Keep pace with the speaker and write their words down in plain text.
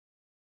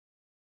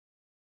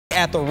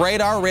At the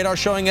radar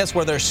showing us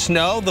where there's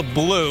snow, the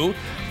blue,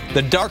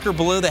 the darker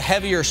blue, the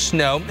heavier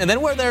snow, and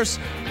then where there's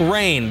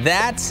rain,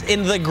 that's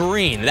in the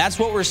green. That's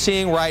what we're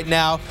seeing right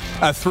now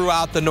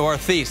throughout the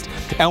Northeast.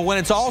 And when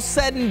it's all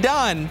said and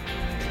done,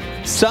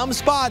 some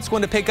spots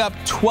going to pick up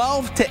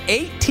 12 to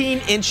 18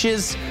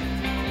 inches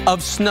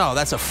of snow.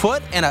 That's a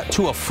foot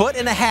to a foot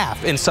and a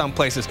half in some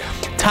places.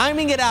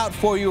 Timing it out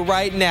for you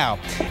right now.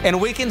 And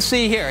we can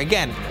see here,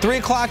 again, 3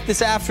 o'clock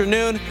this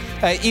afternoon,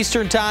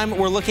 Eastern time,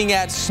 we're looking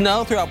at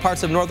snow throughout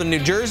parts of northern New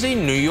Jersey,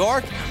 New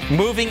York,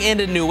 moving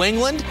into New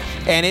England,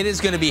 and it is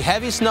going to be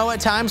heavy snow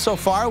at times so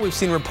far. We've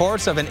seen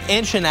reports of an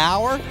inch an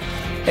hour.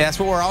 And that's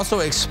what we're also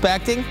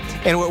expecting.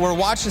 And we're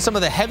watching some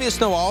of the heaviest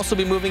snow also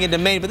be moving into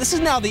Maine, but this is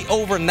now the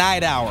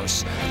overnight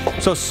hours.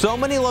 So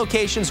many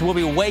locations will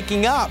be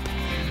waking up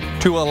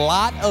to a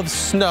lot of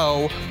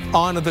snow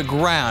on the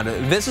ground.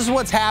 This is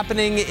what's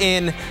happening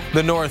in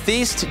the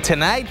Northeast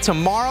tonight.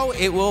 Tomorrow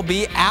it will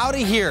be out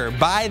of here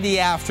by the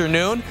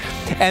afternoon.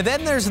 And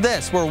then there's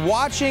this. We're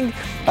watching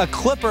a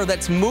clipper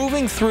that's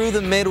moving through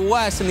the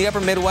Midwest, in the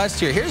upper Midwest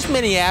here. Here's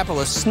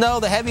Minneapolis. Snow,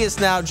 the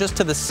heaviest now just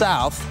to the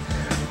south.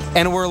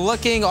 And we're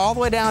looking all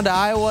the way down to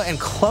Iowa and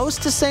close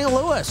to St.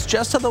 Louis,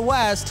 just to the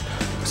west.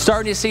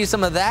 Starting to see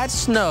some of that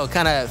snow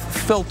kind of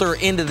filter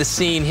into the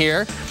scene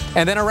here.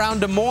 And then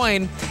around Des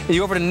Moines,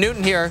 you over to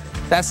Newton here,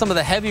 that's some of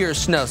the heavier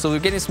snow. So we're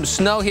getting some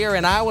snow here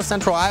in Iowa,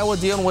 central Iowa,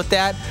 dealing with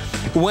that.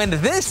 When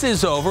this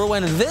is over,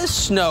 when this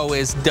snow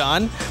is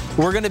done,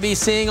 we're going to be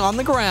seeing on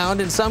the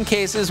ground, in some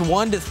cases,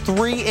 1 to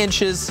 3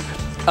 inches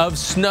of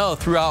snow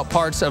throughout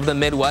parts of the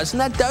Midwest,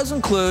 and that does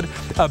include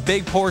a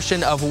big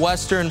portion of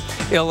western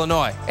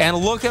Illinois. And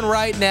looking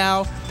right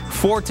now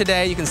for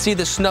today, you can see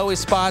the snowy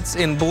spots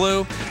in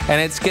blue,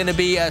 and it's going to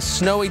be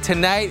snowy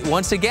tonight.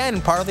 Once again,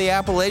 part of the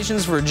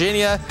Appalachians,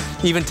 Virginia,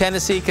 even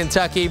Tennessee,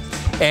 Kentucky,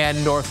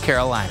 and North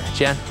Carolina.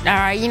 Jen? All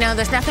right, you know,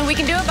 there's nothing we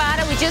can do about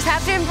it. We just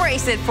have to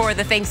embrace it for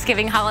the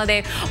Thanksgiving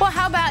holiday. Well,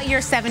 how about your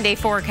 7-day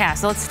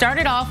forecast? Let's start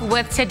it off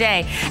with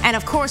today. And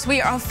of course,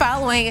 we are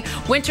following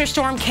Winter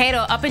Storm Kato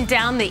up and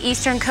down the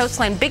eastern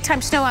coastline. Big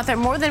time snow out there,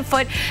 more than a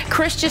foot.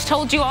 Chris just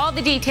told you all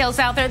the details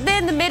out there.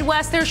 Then the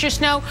Midwest, there's your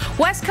snow.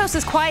 West Coast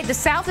is quiet. The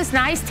South is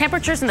nice.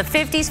 Temperatures in the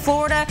 50s.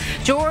 Florida,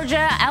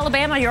 Georgia,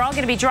 Alabama, you're all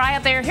going to be dry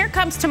out there. Here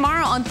comes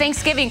tomorrow on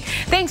Thanksgiving.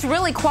 Things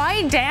really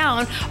quiet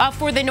down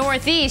for the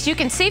Northeast. You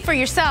can see for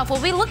yourself.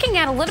 We'll be looking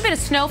at a little bit of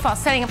snowfall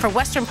setting up for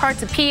western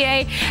parts of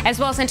PA as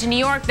well as into New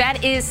York.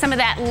 That is some of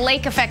that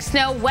lake effect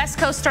snow. West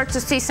Coast starts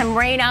to see some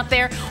rain out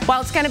there.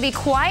 While it's going to be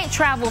quiet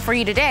travel for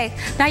you today,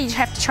 now you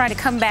have to try to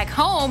come back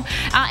home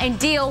and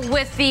deal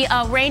with the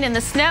rain and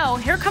the snow.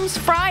 Here comes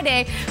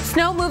Friday.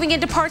 Snow moving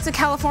into parts of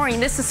California.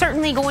 This is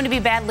certainly going to be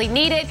badly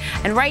needed.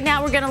 And right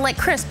now we're going to let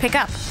Chris pick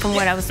up from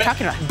what I was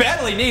talking about.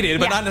 Badly needed,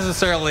 but not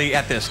necessarily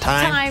at this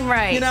time.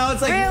 Right. You know,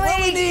 it's like, really? well,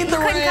 we need the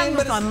rain,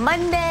 but on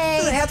Monday.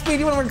 It has to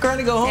be when we're trying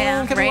to go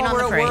home, rain when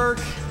we're at work.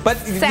 But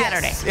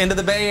Saturday. Yes, into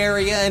the Bay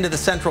Area, into the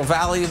Central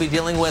Valley, you'll be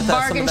dealing with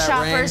some of that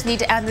shoppers rain. need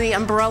to add the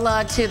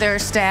umbrella to their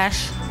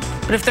stash.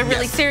 But if they're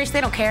really serious, they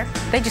don't care.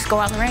 They just go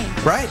out in the rain.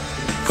 Right.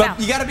 But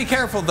you got to be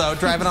careful, though,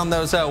 driving on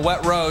those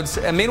wet roads.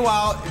 And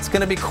meanwhile, it's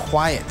going to be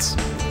quiet.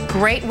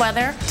 Great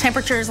weather.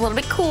 Temperature is a little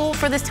bit cool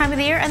for this time of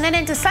the year. And then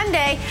into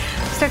Sunday,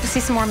 start to see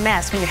some more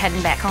mess when you're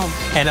heading back home.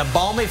 And a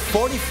balmy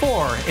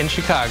 44 in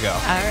Chicago.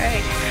 All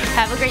right.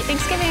 Have a great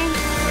Thanksgiving.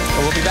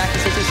 We'll be back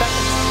in 60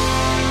 seconds.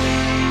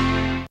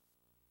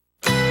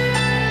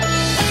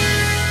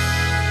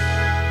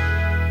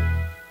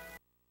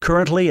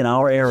 Currently in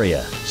our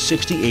area,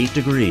 68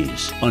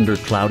 degrees under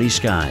cloudy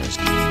skies.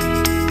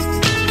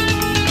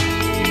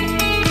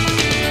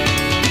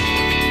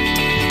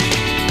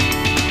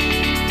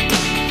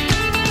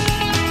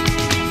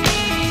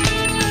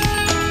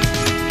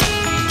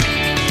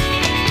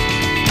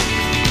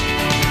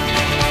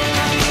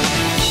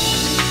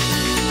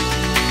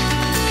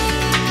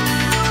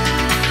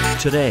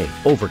 Today,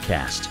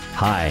 overcast,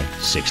 high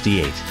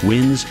 68.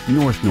 Winds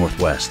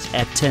north-northwest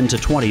at 10 to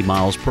 20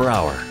 miles per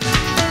hour.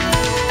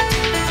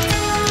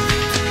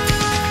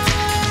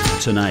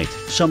 Tonight,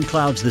 some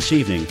clouds this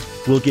evening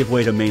will give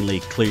way to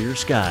mainly clear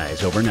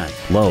skies overnight.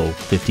 Low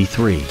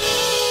 53.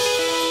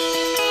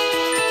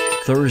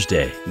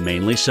 Thursday,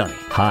 mainly sunny.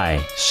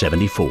 High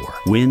 74.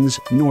 Winds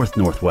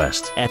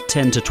north-northwest at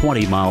 10 to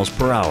 20 miles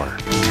per hour.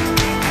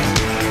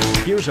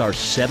 Here's our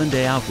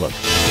 7-day outlook.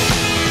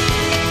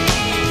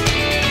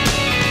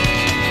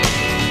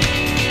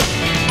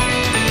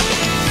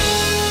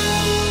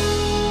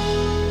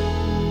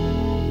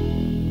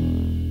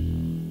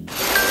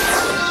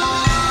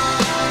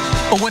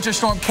 Winter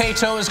Storm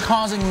Kato is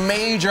causing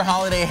major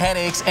holiday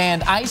headaches,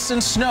 and ice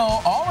and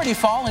snow already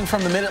falling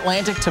from the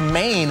mid-Atlantic to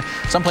Maine.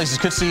 Some places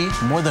could see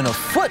more than a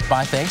foot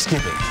by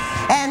Thanksgiving.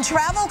 And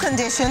travel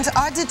conditions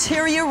are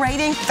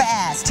deteriorating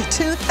fast.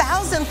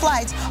 2,000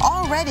 flights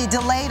already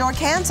delayed or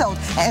canceled.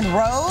 And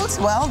roads,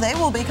 well, they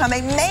will become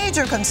a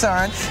major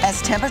concern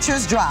as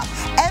temperatures drop.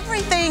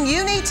 Everything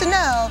you need to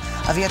know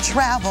of your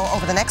travel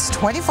over the next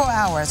 24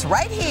 hours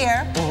right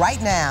here,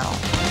 right now.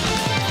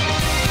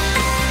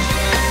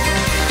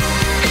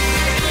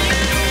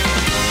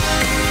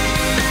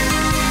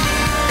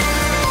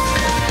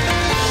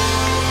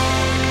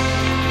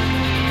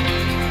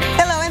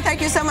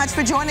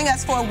 for joining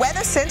us for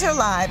Weather Center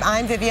Live.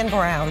 I'm Vivian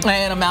Brown.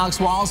 And I'm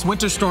Alex Wallace.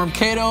 Winter Storm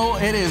Kato,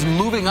 it is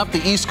moving up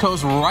the East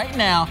Coast right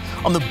now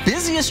on the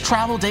busiest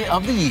travel day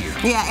of the year.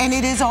 Yeah, and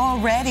it is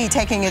already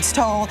taking its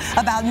toll.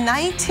 About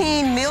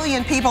 19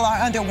 million people are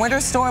under winter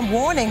storm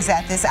warnings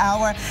at this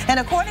hour. And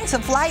according to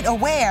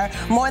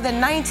FlightAware, more than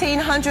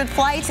 1,900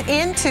 flights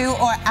into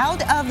or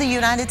out of the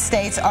United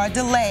States are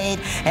delayed,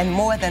 and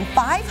more than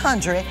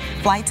 500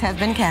 flights have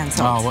been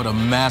canceled. Oh, what a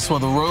mess. Well,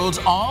 the roads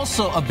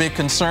also a big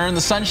concern.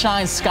 The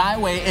Sunshine Skyway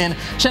in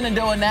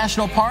Shenandoah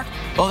National Park,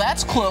 well,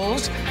 that's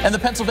closed. And the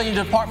Pennsylvania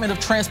Department of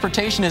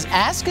Transportation is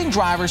asking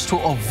drivers to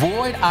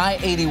avoid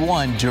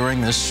I-81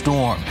 during this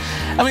storm.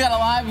 And we got a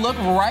live look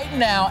right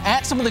now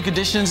at some of the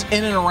conditions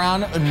in and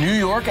around New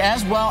York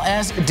as well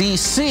as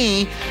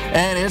D.C.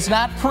 And it's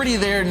not pretty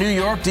there in New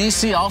York.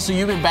 D.C. also,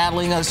 you've been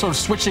battling sort of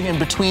switching in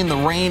between the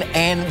rain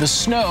and the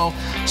snow.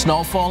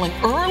 Snow falling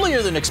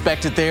earlier than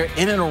expected there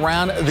in and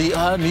around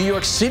the New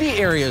York City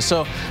area.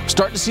 So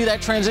starting to see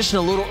that transition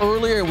a little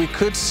earlier. We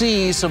could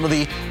see some of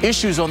the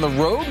issues on the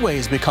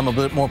roadways become a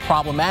bit more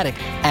problematic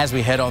as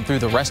we head on through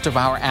the rest of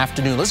our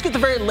afternoon. Let's get the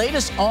very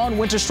latest on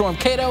Winter Storm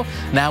Kato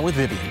now with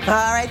Vivian.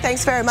 All right,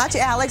 thanks very much,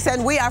 Alex.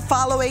 And we are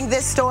following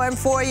this storm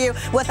for you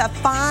with a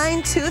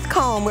fine-tooth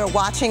comb. We're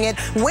watching it.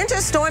 Winter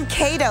Storm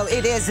Kato.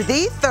 It is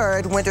the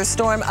third winter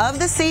storm of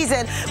the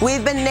season.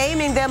 We've been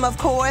naming them, of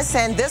course,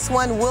 and this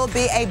one will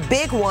be a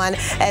big one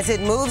as it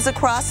moves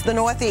across the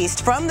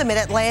Northeast from the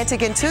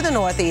Mid-Atlantic into the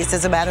Northeast,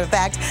 as a matter of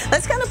fact.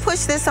 Let's kind of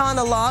push this on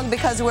along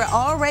because we're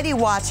already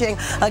watching,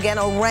 again,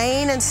 a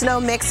rain and snow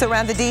mix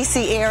around the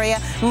D.C. area,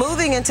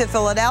 moving into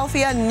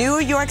Philadelphia, New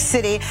York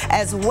City,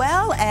 as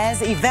well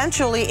as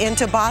eventually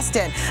into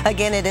Boston.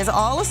 Again, it is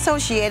all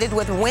associated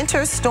with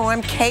Winter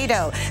Storm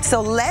Kato.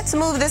 So let's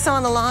move this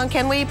on along.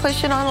 Can we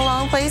push it on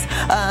along, please?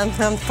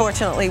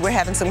 Unfortunately, we're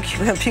having some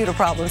computer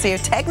problems here,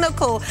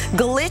 technical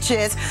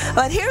glitches.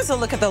 But here's a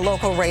look at the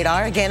local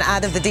radar, again,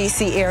 out of the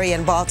D.C. area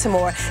in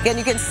Baltimore. Again,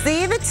 you can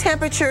see the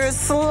temperatures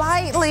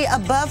slightly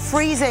above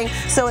freezing,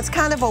 so it's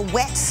kind of a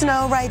wet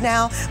snow right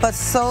now. But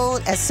so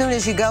as soon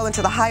as you go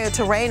into the higher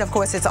terrain, of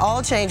course, it's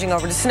all changing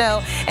over to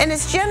snow, and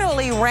it's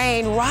generally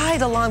rain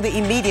right along the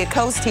immediate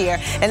coast here.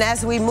 And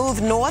as we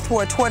move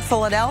northward toward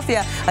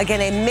Philadelphia,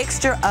 again, a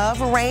mixture of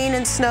rain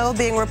and snow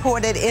being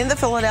reported in the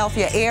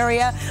Philadelphia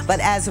area. But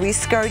as we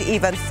skirt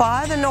even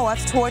farther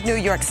north toward New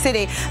York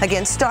City,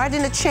 again,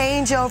 starting to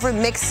change over,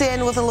 mix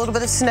in with a little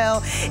bit of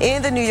snow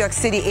in the New York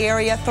City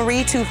area.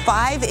 3 to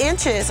 5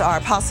 inches are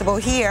possible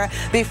here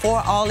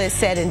before all is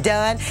said and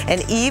done.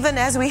 And even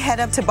as we head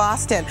up to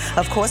Boston,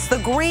 of course, the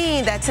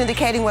green, that's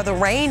indicating where the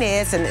rain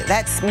is, and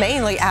that's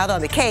mainly out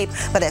on the Cape.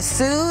 But as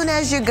soon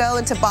as you go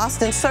into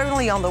Boston,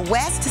 certainly on the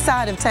west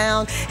side of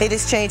town, it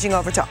is changing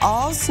over to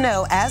all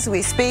snow as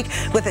we speak,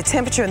 with the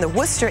temperature in the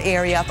Worcester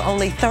area up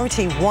only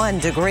 31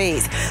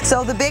 degrees.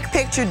 So the big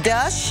picture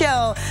does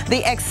show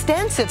the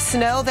extensive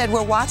snow that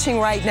we're watching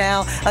right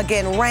now.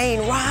 Again, rain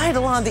right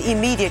along the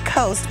immediate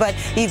coast, but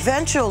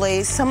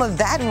eventually some of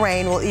that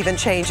rain will even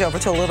change over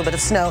to a little bit of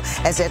snow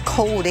as that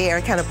cold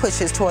air kind of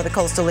pushes toward the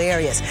coastal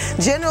areas.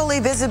 Generally,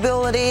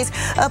 visibilities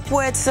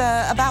upwards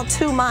about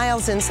 2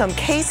 miles in some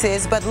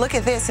cases, but look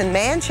at this in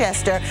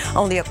Manchester,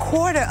 only a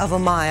quarter of a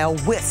mile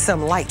with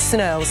some light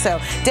snow. So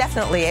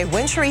definitely a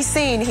wintry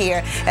scene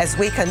here as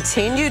we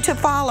continue to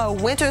follow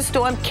Winter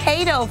Storm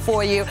Kato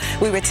for you.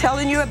 We were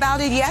telling you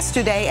about it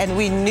yesterday, and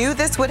we knew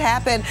this would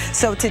happen.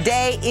 So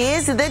today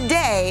is the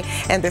day,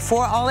 and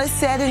before all is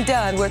said and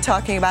done, we're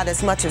talking about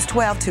as much as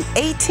 12 to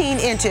 18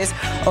 inches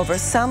over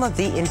some of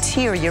the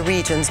interior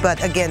regions.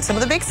 But again, some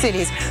of the big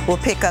cities will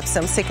pick up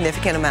some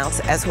significant amounts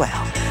as well.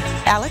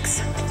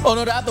 Alex? Oh,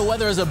 no doubt the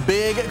weather is a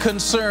big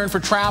concern for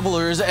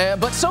travelers,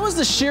 but so is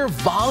the sheer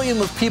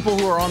volume of people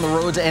who are on the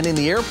roads and in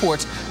the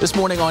airports. This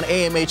morning on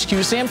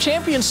AMHQ, Sam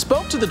Champion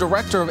spoke to the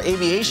Director of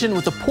Aviation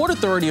with the Port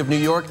Authority of New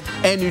York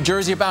and New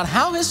Jersey about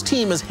how his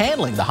team is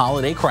handling the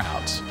holiday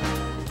crowds.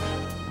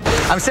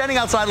 I'm standing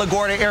outside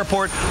LaGuardia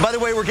Airport. By the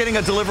way, we're getting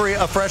a delivery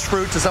of fresh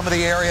fruit to some of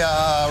the area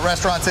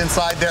restaurants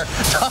inside there.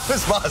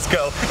 Thomas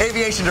Bosco,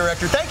 Aviation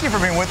Director, thank you for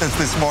being with us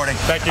this morning.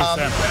 Thank you,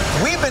 Sam.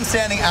 We've been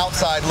standing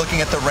outside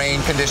looking at the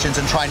rain conditions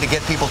and trying to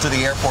get people to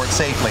the airport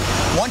safely.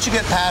 Once you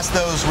get past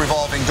those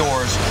revolving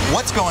doors,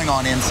 what's going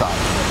on inside?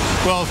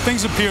 Well,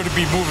 things appear to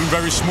be moving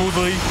very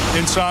smoothly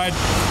inside.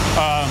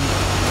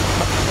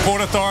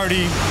 Port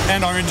Authority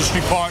and our industry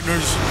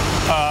partners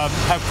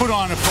have put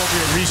on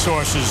appropriate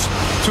resources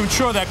to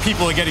ensure that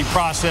people are getting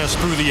processed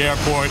through the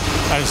airport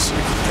as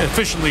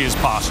efficiently as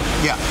possible.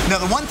 Yeah. Now,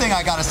 the one thing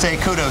I got to say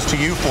kudos to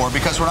you for,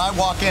 because when I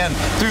walk in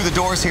through the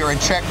doors here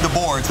and check the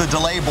boards, the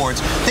delay boards,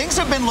 things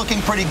have been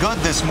looking pretty good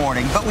this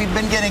morning, but we've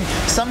been getting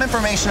some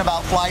information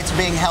about flights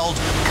being held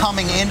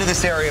coming into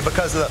this area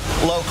because of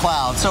the low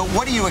clouds. So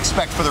what do you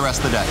expect for the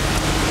rest of the day?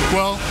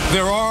 Well,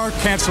 there are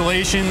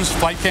cancellations,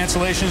 flight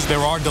cancellations, there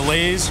are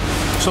delays.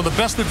 So the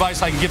best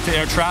advice I can give to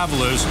air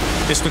travelers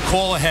is to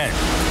call ahead.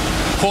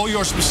 Call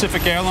your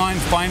specific airline,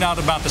 find out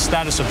about the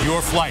status of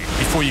your flight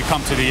before you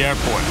come to the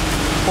airport.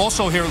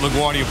 Also here at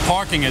LaGuardia,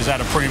 parking is at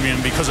a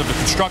premium because of the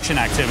construction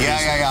activities.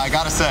 Yeah, I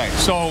gotta say.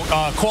 So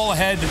call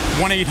ahead,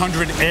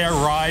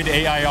 1-800-AIR-RIDE,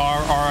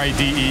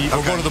 AIR-RIDE,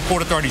 or go to the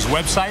Port Authority's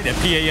website at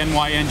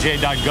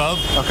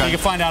panyj.gov. Okay. You can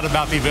find out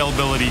about the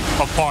availability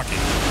of parking.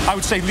 I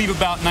would say leave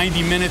about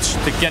 90 minutes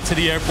to get to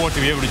the airport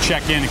to be able to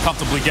check in and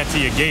comfortably get to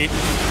your gate.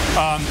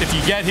 If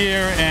you get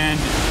here and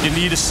you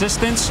need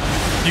assistance,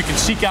 you can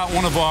seek out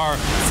one of our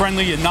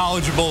friendly and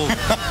knowledgeable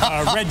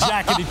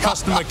red-jacketed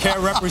customer care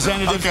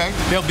representatives. Okay.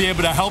 They'll be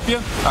able to help you.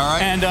 All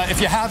right. And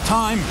if you have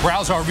time,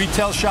 browse our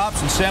retail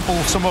shops and sample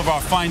some of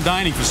our fine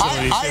dining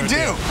facilities. I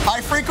do.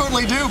 I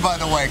frequently do, by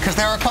the way, because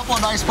there are a couple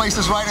of nice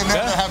places right in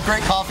there that have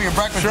great coffee and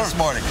breakfast this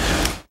morning.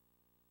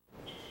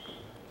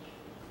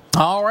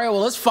 All right,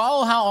 well, let's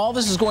follow how all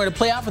this is going to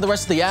play out for the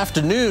rest of the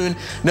afternoon.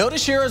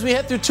 Notice here as we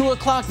head through 2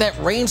 o'clock, that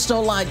rain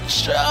snow line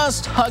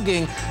just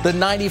hugging the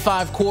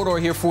 95 corridor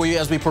here for you.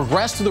 As we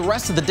progress through the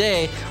rest of the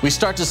day, we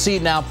start to see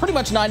now pretty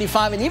much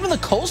 95, and even the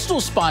coastal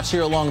spots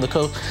here along the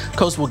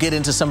coast will get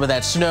into some of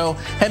that snow.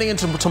 Heading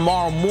into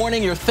tomorrow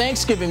morning, your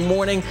Thanksgiving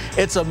morning,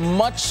 it's a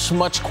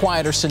much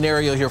quieter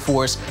scenario here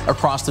for us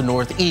across the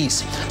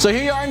Northeast. So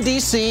here you are in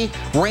D.C.,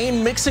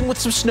 rain mixing with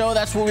some snow.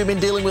 That's what we've been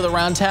dealing with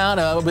around town.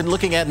 We've been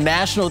looking at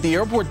National. The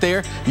airport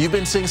there, you've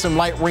been seeing some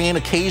light rain,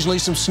 occasionally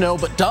some snow,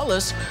 but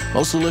Dulles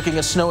mostly looking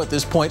at snow at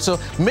this point. So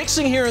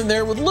mixing here and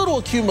there with little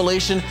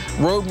accumulation.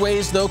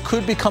 Roadways, though,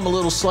 could become a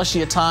little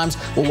slushy at times.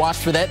 We'll watch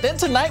for that. Then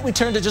tonight we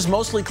turn to just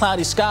mostly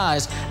cloudy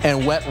skies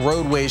and wet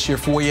roadways here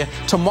for you.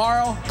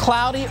 Tomorrow,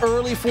 cloudy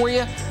early for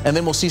you, and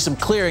then we'll see some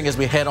clearing as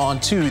we head on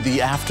to the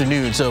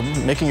afternoon. So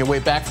making your way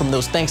back from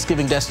those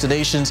Thanksgiving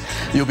destinations,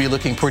 you'll be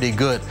looking pretty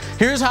good.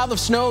 Here's how the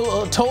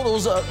snow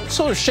totals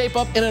sort of shape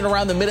up in and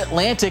around the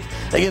mid-Atlantic.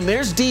 Again,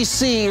 there's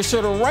D.C. You're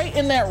sort of right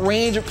in that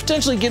range of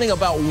potentially getting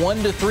about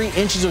 1 to 3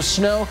 inches of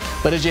snow.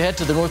 But as you head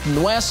to the north and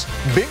the west,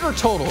 bigger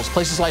totals.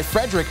 Places like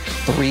Frederick,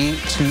 3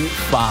 to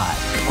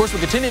 5. Of course,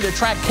 we'll continue to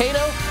track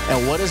Cato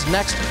and what is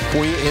next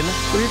for you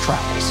for your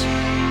travels.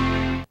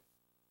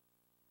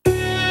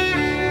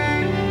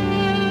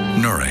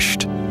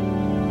 Nourished.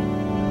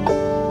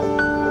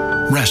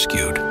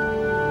 Rescued.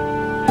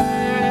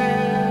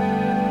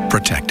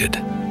 Protected.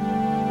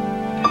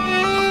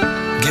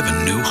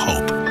 Given new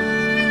hope.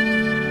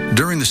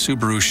 During the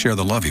Subaru Share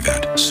the Love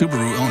event,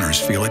 Subaru owners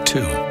feel it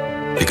too.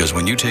 Because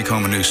when you take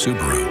home a new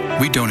Subaru,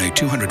 we donate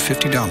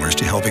 $250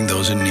 to helping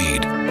those in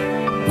need.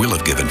 We'll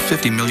have given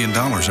 $50 million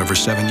over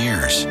 7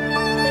 years.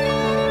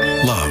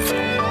 Love.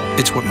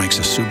 It's what makes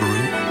a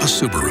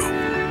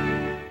Subaru.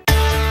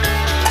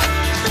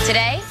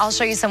 Today, I'll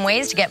show you some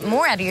ways to get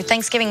more out of your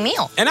Thanksgiving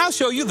meal. And I'll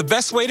show you the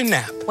best way to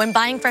nap. When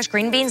buying fresh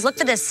green beans, look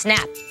for this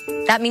snap.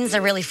 That means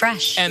they're really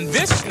fresh. And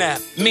this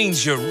snap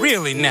means you're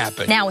really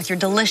napping. Now, with your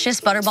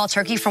delicious Butterball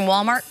turkey from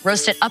Walmart,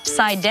 roast it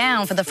upside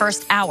down for the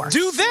first hour.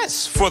 Do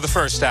this for the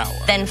first hour.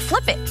 Then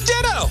flip it.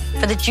 Ditto.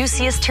 For the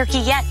juiciest turkey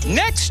yet.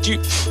 Next,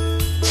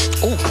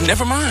 oh,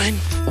 never mind.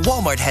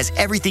 Walmart has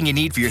everything you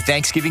need for your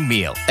Thanksgiving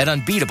meal at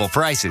unbeatable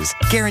prices,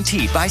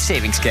 guaranteed by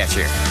Savings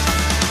Catcher.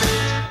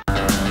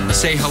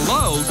 Say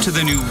hello to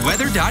the new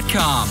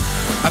weather.com,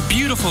 a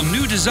beautiful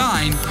new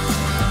design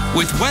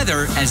with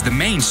weather as the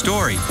main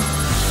story.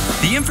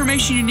 The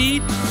information you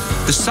need,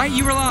 the site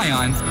you rely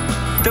on,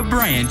 the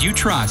brand you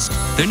trust.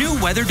 The new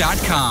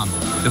weather.com,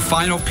 the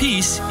final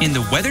piece in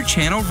the Weather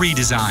Channel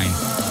redesign.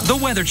 The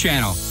Weather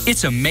Channel,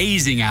 it's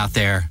amazing out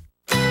there.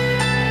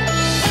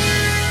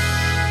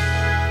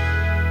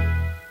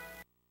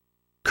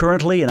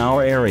 Currently in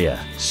our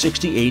area,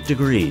 68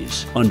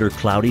 degrees under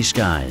cloudy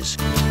skies.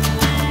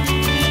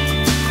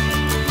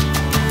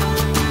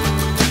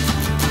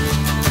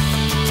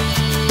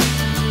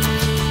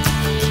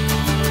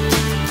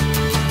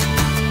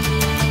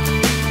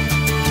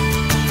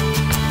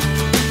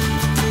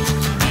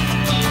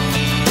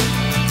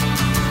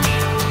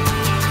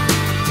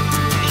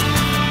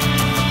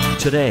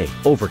 Today,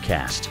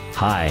 overcast,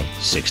 high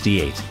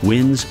 68.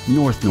 Winds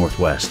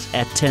north-northwest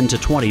at 10 to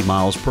 20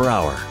 miles per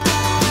hour.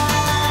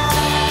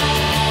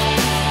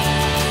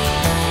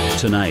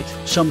 Tonight,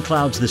 some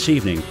clouds this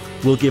evening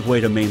will give way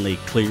to mainly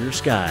clear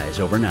skies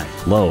overnight.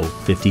 Low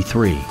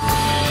 53.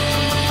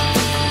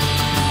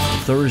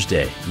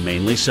 Thursday,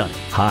 mainly sunny.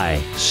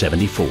 High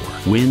 74.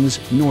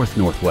 Winds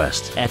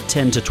north-northwest at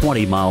 10 to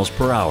 20 miles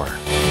per hour.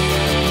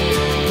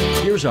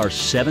 Here's our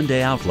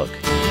 7-day outlook.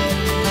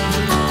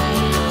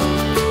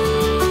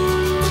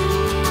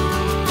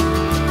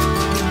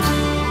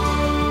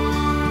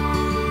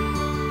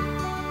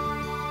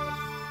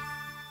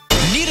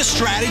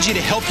 Strategy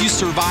to help you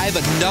survive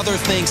another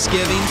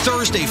Thanksgiving.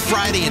 Thursday,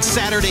 Friday, and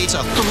Saturday, it's a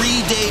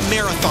 3-day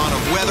marathon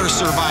of weather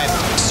survival.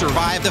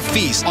 Survive the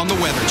feast on the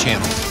Weather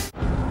Channel.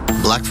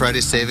 Black Friday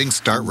savings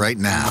start right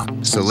now.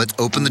 So let's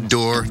open the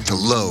door to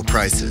low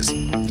prices.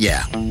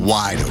 Yeah,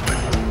 wide open.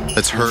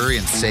 Let's hurry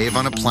and save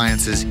on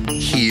appliances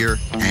here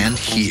and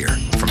here,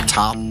 from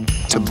top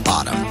to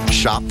bottom.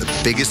 Shop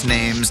the biggest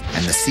names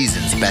and the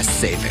season's best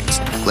savings.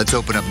 Let's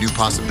open up new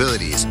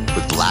possibilities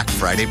with Black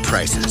Friday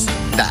prices.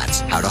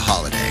 That's how to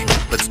holiday.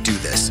 Let's do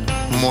this.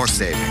 More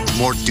saving,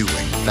 more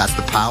doing. That's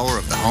the power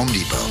of the Home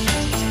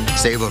Depot.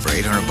 Save over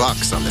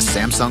 $800 on the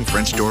Samsung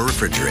French door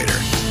refrigerator.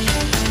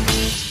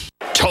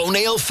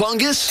 Toenail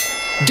fungus?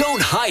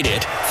 Don't hide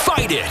it,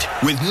 fight it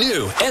with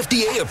new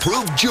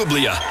FDA-approved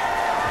Jublia.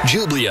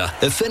 Jublia,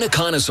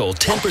 efinaconazole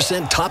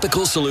 10%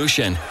 topical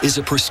solution, is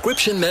a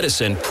prescription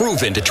medicine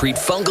proven to treat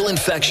fungal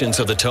infections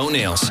of the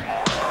toenails.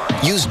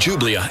 Use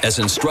Jublia as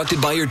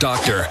instructed by your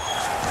doctor.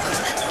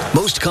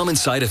 Most common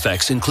side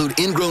effects include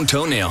ingrown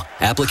toenail,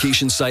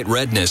 application site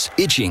redness,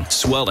 itching,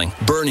 swelling,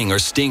 burning or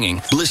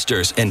stinging,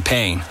 blisters, and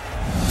pain.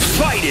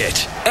 Fight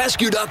it!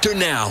 Ask your doctor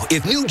now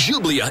if new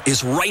Jublia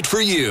is right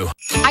for you.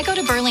 I go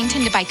to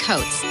Burlington to buy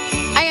coats.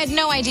 I had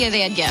no idea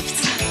they had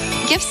gifts.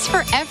 Gifts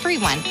for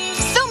everyone.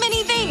 So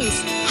many things.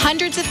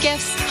 Hundreds of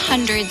gifts,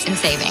 hundreds in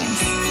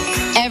savings.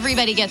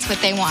 Everybody gets what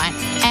they want,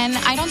 and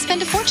I don't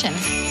spend a fortune.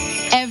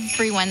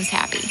 Everyone's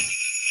happy.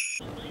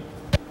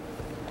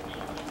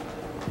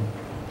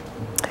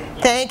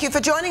 Thank you for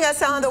joining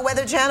us on the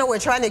Weather Channel. We're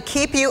trying to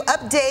keep you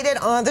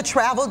updated on the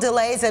travel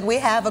delays that we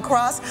have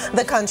across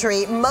the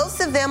country.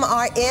 Most of them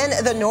are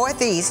in the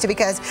Northeast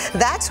because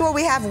that's where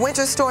we have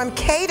Winter Storm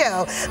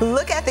Kato.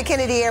 Look at the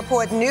Kennedy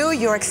Airport, New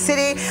York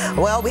City.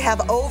 Well, we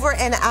have over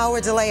an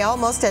hour delay,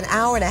 almost an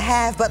hour and a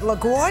half, but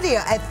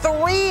LaGuardia, a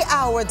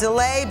 3-hour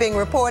delay being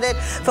reported.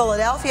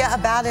 Philadelphia,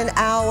 about an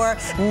hour.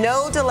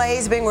 No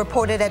delays being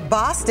reported at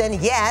Boston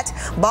yet.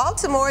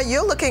 Baltimore,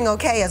 you're looking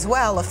okay as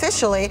well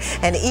officially,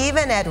 and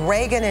even at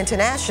Reagan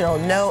International,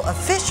 no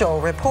official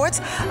reports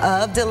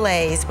of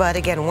delays. But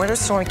again, Winter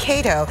Storm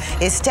Kato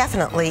is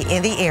definitely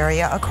in the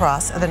area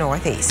across the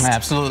Northeast.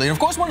 Absolutely. And of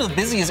course, one of the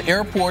busiest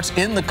airports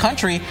in the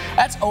country,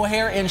 that's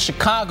O'Hare in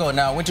Chicago.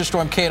 Now, Winter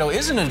Storm Kato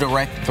isn't a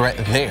direct threat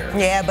there.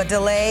 Yeah, but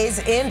delays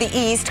in the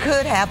East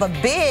could have a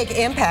big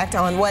impact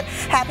on what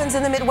happens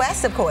in the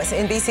Midwest, of course.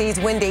 NBC's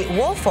Wendy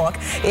Woolfolk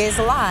is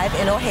live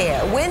in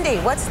O'Hare. Wendy,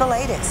 what's the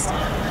latest?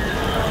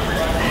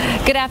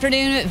 Good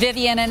afternoon,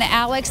 Vivian and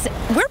Alex.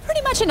 We're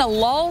pretty much in a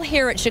lull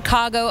here at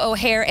Chicago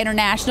O'Hare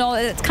International.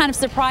 It's kind of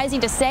surprising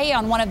to say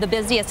on one of the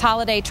busiest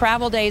holiday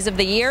travel days of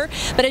the year.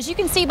 But as you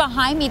can see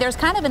behind me, there's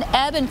kind of an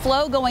ebb and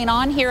flow going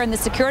on here in the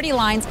security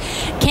lines.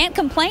 Can't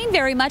complain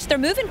very much. They're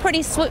moving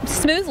pretty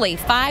smoothly,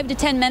 5 to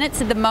 10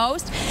 minutes at the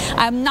most.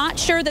 I'm not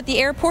sure that the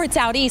airports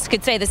out east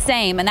could say the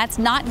same, and that's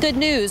not good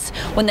news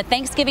when the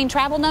Thanksgiving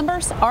travel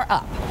numbers are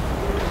up.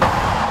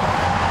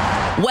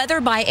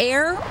 Whether by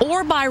air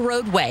or by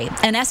roadway,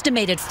 an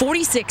estimated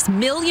 46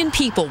 million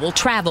people will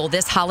travel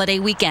this holiday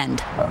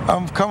weekend.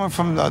 I'm coming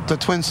from the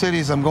Twin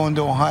Cities. I'm going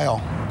to Ohio.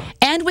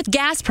 And with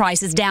gas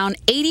prices down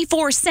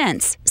 84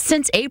 cents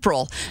since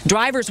April,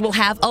 drivers will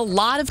have a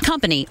lot of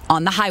company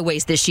on the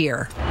highways this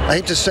year. I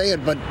hate to say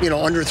it, but,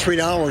 under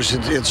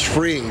 $3, it's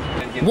free.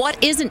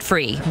 What isn't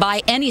free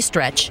by any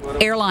stretch?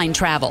 Airline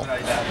travel.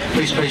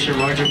 Please place your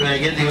larger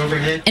bag in the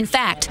overhead. In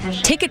fact,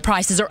 ticket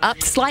prices are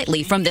up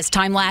slightly from this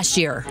time last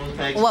year.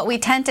 What we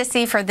tend to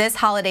see for this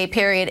holiday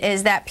period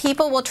is that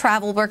people will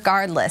travel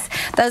regardless.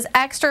 Those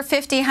extra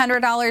 $50,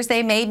 $100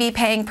 they may be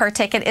paying per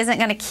ticket isn't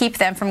going to keep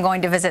them from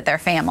going to visit their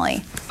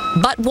family.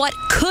 But what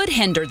could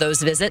hinder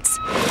those visits?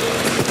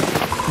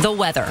 The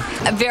weather.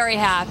 Very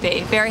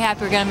happy we're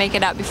going to make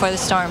it out before the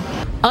storm.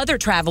 Other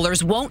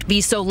travelers won't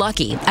be so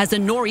lucky as a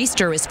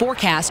nor'easter is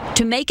forecast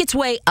to make its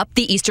way up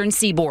the eastern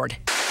seaboard.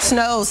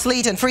 Snow,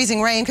 sleet, and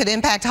freezing rain could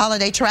impact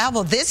holiday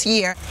travel this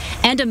year.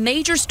 And a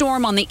major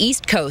storm on the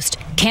East Coast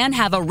can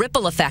have a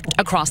ripple effect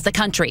across the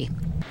country.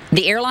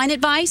 The airline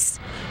advice?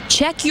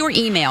 Check your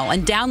email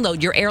and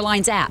download your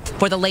airline's app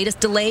for the latest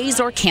delays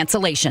or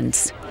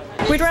cancellations.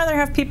 We'd rather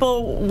have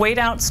people wait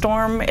out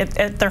storm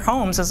at their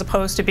homes as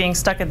opposed to being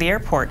stuck at the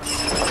airport.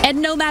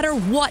 And no matter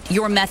what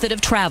your method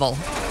of travel,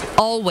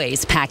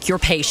 always pack your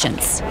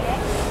patience.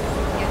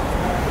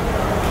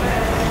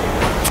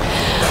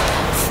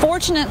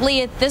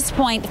 Fortunately, at this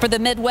point for the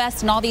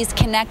Midwest and all these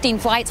connecting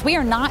flights, we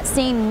are not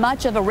seeing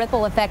much of a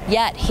ripple effect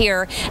yet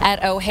here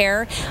at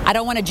O'Hare. I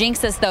don't want to jinx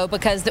this, though,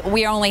 because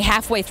we are only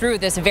halfway through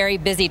this very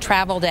busy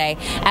travel day.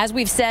 As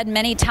we've said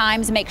many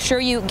times, make sure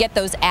you get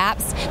those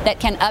apps that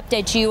can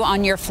update you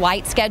on your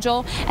flight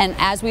schedule. And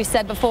as we've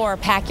said before,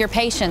 pack your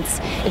patience.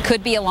 It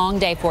could be a long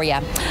day for you.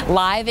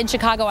 Live in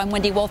Chicago, I'm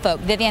Wendy Woolfolk.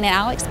 Vivian and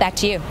Alex, back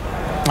to you.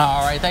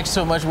 All right, thanks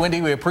so much,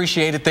 Wendy. We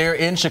appreciate it there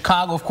in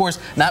Chicago. Of course,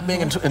 not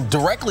being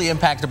directly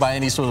impacted by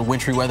any sort of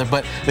wintry weather,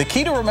 but the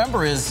key to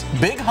remember is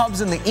big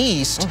hubs in the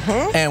east,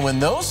 and when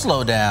those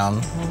slow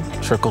down,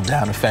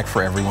 trickle-down effect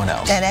for everyone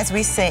else. And as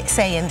we say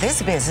in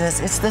this business,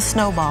 it's the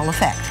snowball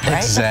effect,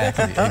 right?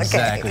 Exactly, Okay.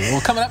 exactly.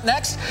 Well, coming up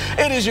next,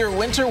 it is your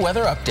winter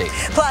weather update.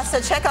 Plus,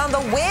 a check on the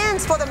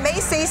winds for the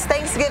Macy's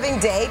Thanksgiving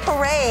Day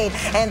Parade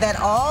and that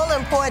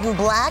all-important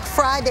Black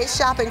Friday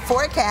shopping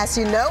forecast.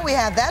 You know we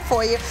have that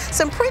for you.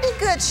 Some pretty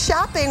good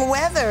shopping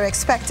weather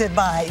expected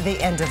by the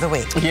end of the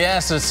week.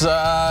 Yes, it's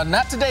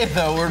not today,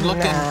 though. We're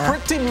looking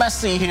pretty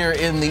messy here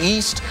in the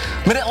east.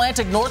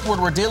 Mid-Atlantic northward,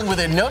 we're dealing with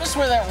it. Notice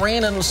where that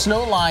rain and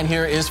snow line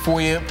here is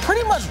for you.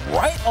 Pretty much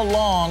right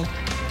along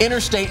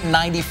Interstate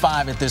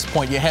 95 at this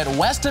point. You head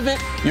west of it,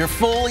 you're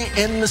fully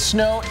in the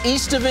snow.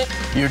 East of it,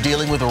 you're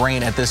dealing with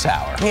rain at this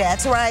hour. Yeah,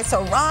 that's right.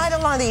 So ride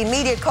along the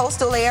immediate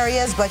coastal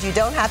areas, but you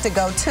don't have to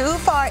go too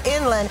far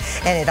inland,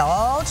 and it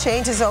all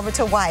changes over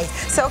to white.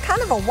 So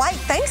kind of a white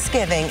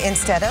Thanksgiving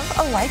instead of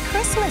a white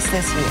Christmas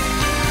this year.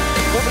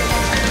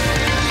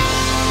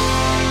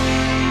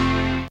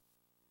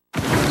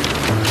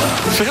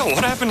 Phil,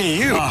 what happened to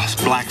you? Oh,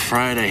 it's Black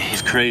Friday.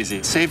 It's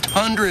crazy. Saved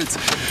hundreds.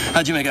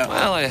 How'd you make out?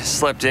 Well, I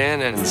slept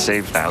in and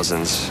saved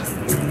thousands.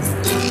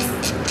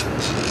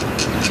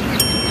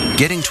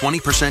 Getting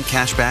 20%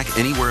 cash back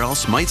anywhere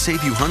else might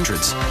save you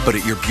hundreds, but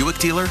at your Buick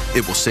dealer,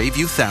 it will save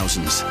you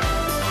thousands.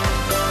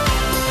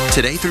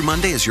 Today through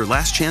Monday is your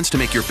last chance to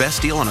make your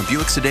best deal on a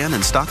Buick sedan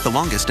in stock the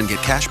longest and get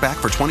cash back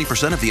for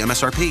 20% of the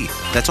MSRP.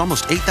 That's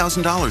almost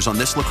 $8,000 on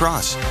this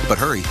LaCrosse. But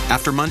hurry,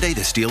 after Monday,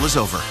 this deal is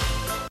over.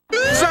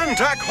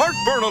 Zantac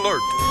heartburn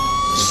alert!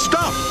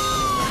 Stop!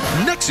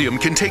 Nexium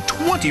can take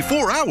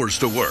 24 hours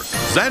to work.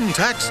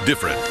 Zantac's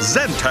different.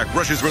 Zantac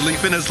rushes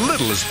relief in as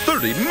little as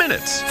 30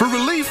 minutes. For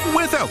relief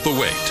without the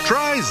wait,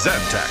 try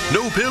Zantac.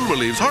 No pill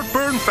relieves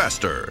heartburn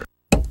faster.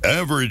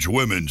 Average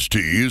women's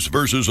tees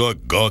versus a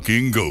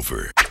gawking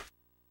gopher.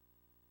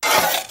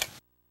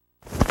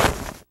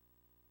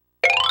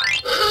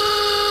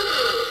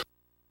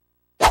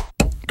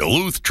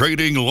 Duluth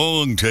Trading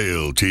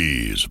Longtail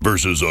Tees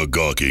versus a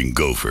gawking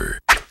gopher.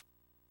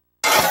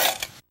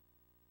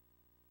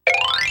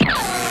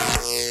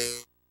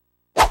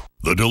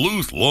 The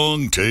Duluth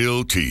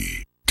Longtail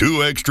Tee.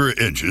 2 extra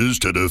inches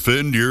to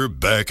defend your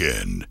back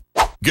end.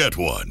 Get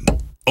one.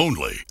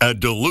 Only at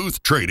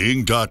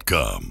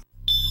DuluthTrading.com.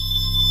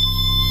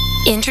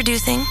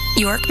 Introducing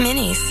York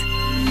Minis.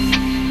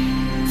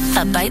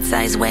 A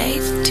bite-sized way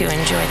to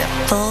enjoy the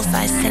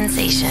full-size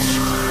sensation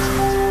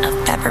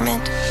of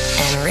peppermint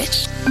and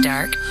rich,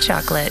 dark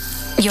chocolate.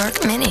 York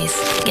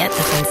Minis. Get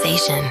the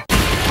sensation.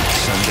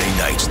 Sunday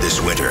nights this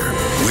winter,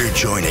 we're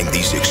joining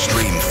these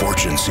extreme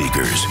fortune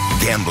seekers,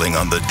 gambling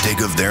on the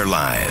dig of their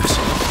lives.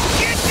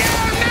 Get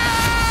down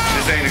now!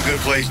 This ain't a good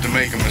place to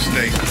make a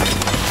mistake.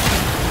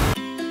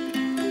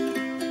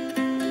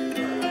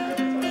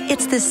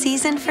 It's the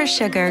season for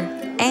sugar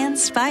and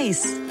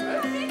spice.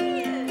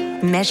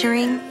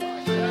 Measuring,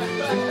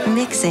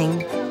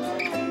 mixing,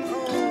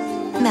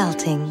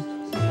 melting,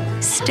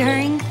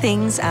 stirring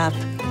things up.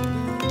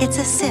 It's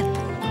a sip,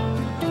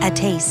 a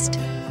taste,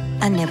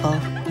 a nibble.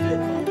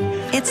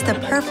 It's the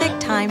perfect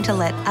time to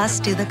let us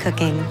do the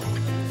cooking.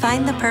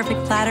 Find the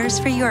perfect platters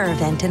for your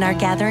event in our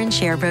Gather and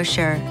Share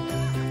brochure.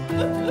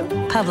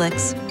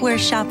 Publix, where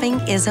shopping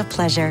is a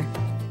pleasure.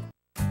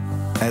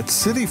 At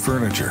City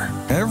Furniture,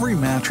 every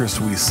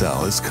mattress we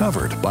sell is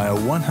covered by a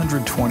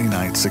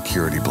 120-night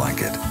security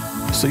blanket.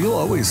 So you'll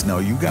always know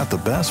you got the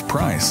best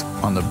price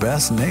on the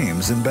best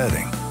names in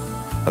bedding.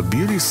 A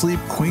Beauty Sleep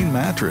Queen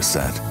mattress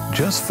set,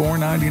 just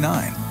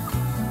 $4.99.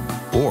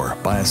 Or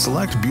buy a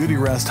select Beauty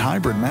Rest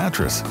hybrid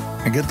mattress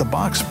and get the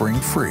box spring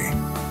free.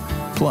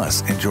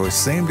 Plus, enjoy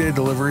same-day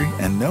delivery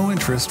and no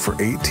interest for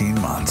 18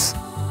 months.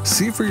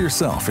 See for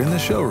yourself in the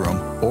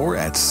showroom or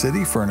at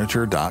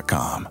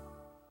cityfurniture.com.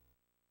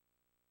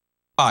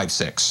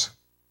 56.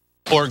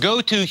 Or go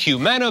to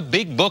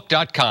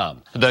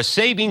HumanaBigBook.com. The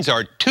savings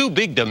are too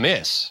big to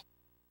miss.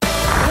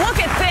 Look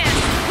at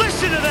this!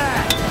 Listen to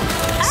that!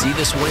 See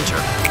this winter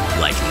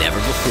like never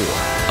before.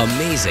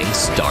 Amazing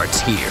starts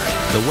here.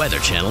 The Weather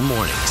Channel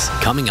Mornings,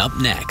 coming up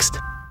next.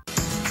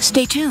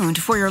 Stay tuned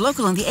for your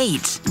local on the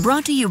 8s,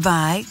 brought to you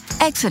by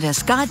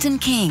Exodus, Gods and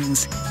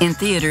Kings, in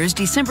theaters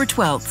December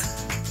 12th.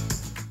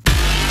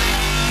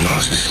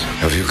 Moses,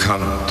 have you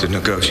come to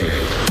negotiate?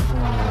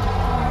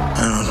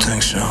 I don't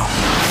think so.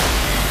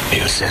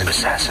 You sent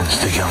assassins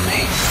to kill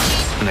me.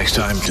 Next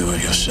time, do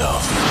it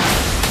yourself.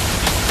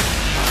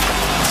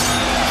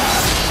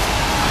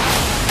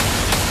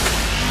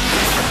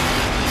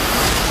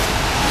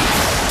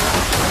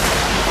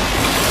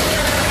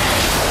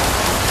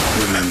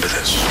 Remember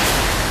this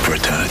for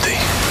eternity.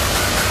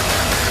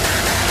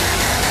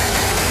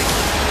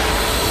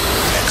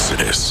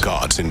 Exodus,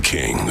 Gods and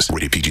Kings,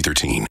 rated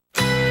PG-13.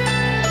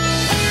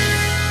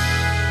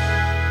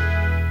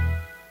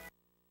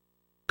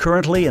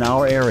 Currently in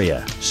our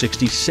area,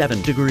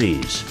 67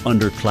 degrees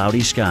under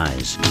cloudy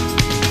skies.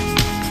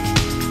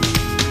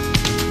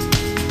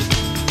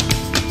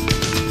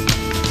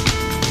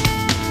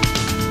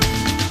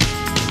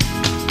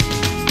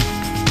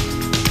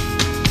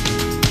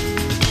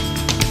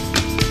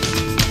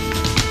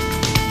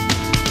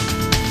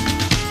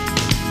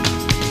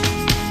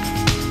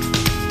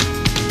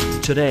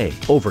 Today,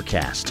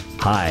 overcast,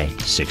 high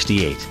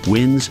 68.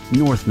 Winds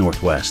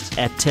north-northwest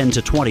at 10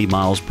 to 20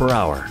 miles per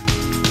hour.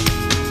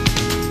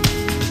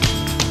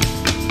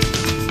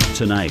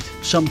 Tonight,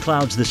 some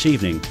clouds this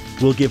evening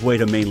will give way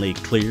to mainly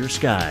clear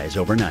skies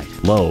overnight.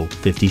 Low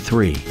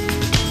 53.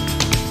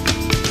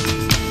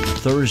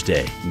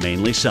 Thursday,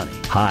 mainly sunny.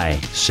 High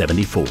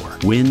 74.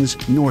 Winds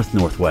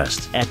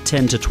north-northwest at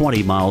 10 to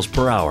 20 miles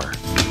per hour.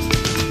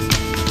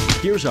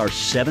 Here's our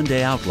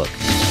 7-day outlook.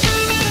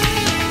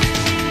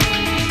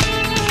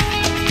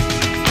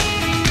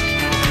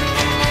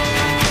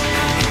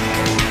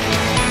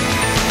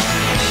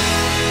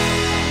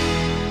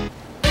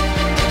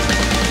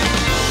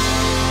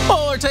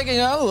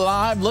 taking a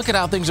live look at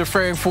how things are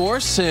faring for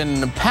us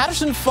in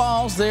Patterson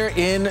Falls there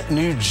in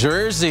New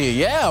Jersey.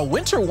 Yeah,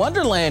 winter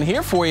wonderland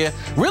here for you.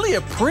 Really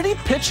a pretty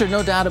picture,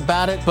 no doubt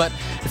about it. But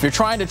if you're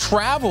trying to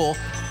travel,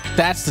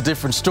 that's the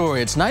different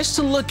story. It's nice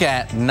to look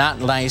at, not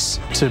nice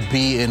to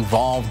be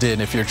involved in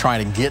if you're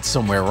trying to get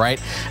somewhere,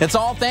 right? It's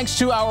all thanks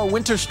to our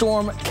winter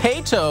storm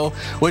Kato,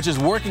 which is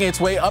working its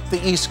way up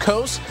the East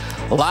Coast.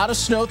 A lot of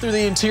snow through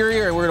the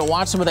interior, and we're going to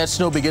watch some of that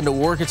snow begin to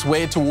work its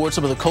way towards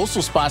some of the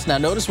coastal spots. Now,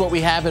 notice what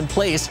we have in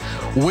place.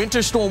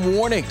 Winter storm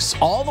warnings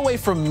all the way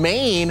from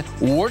Maine,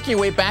 working your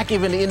way back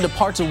even into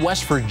parts of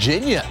West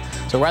Virginia.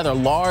 So a rather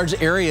large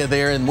area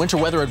there, and winter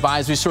weather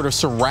advisory sort of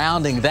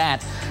surrounding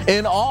that.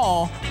 In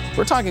all,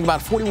 we're talking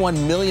about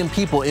 41 million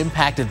people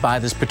impacted by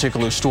this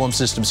particular storm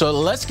system. So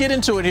let's get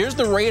into it. Here's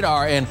the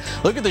radar, and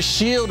look at the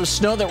shield of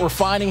snow that we're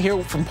finding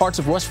here from parts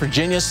of West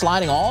Virginia,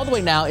 sliding all the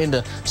way now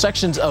into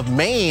sections of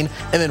Maine,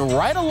 and then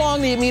right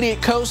along the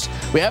immediate coast.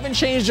 We haven't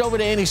changed over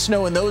to any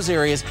snow in those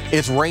areas.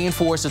 It's rain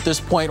for us at this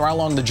point, right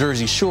along the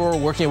Jersey Shore,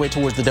 working our way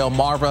towards the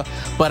Delmarva.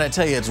 But I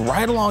tell you, it's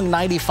right along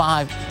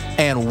 95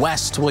 and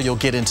west where you'll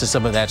get into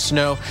some of that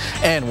snow,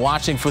 and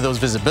watching for those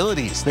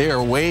visibilities. They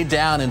are way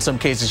down in some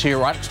cases here,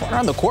 right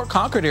around the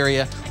Concord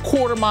area.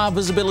 Quarter-mile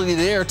visibility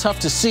there,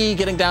 tough to see.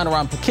 Getting down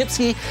around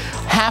Poughkeepsie,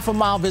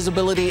 half-a-mile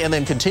visibility, and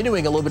then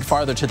continuing a little bit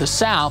farther to the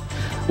south,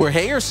 where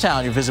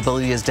Hagerstown, your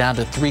visibility is down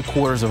to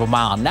 3/4 of a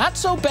mile. Not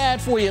so bad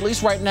for you, at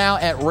least right now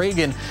at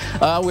Reagan.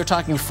 We're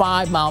talking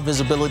 5-mile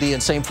visibility,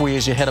 and same for you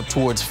as you head up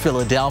towards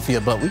Philadelphia.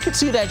 But we could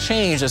see that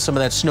change as some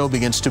of that snow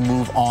begins to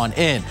move on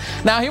in.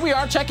 Now, here we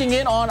are checking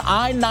in on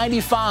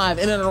I-95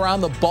 in and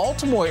around the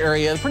Baltimore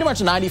area, pretty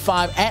much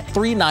 95 at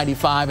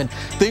 395, and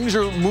things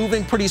are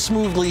moving pretty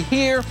smoothly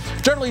here.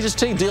 Generally just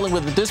dealing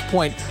with, at this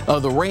point,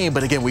 the rain,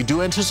 but again, we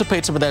do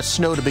anticipate some of that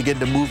snow to begin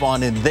to move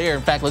on in there.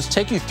 In fact, let's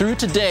take you through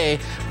today.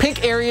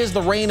 Pink areas,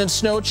 the rain and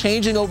snow,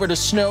 changing over to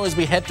snow as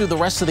we head through the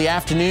rest of the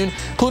afternoon,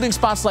 including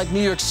spots like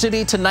New York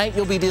City. Tonight,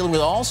 you'll be dealing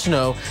with all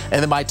snow,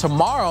 and then by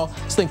tomorrow,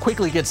 this thing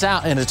quickly gets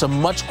out, and it's a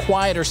much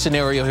quieter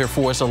scenario here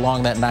for us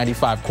along that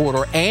 95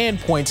 corridor and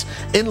points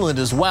inland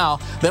as well.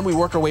 Then we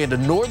work our way into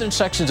northern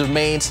sections of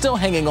Maine, still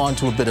hanging on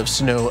to a bit of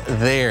snow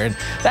there. And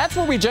that's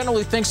where we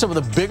generally think some of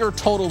the bigger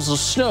totals of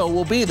snow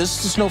will be. This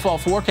is the snowfall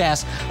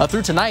forecast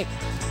through tonight.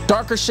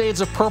 Darker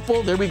shades of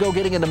purple. There we go,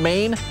 getting into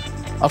Maine.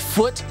 1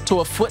 foot to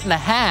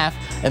 1.5 feet.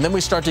 And then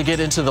we start to get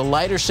into the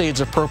lighter shades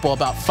of purple,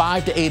 about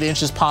 5 to 8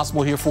 inches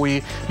possible here for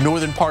you.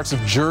 Northern parts of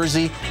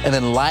Jersey, and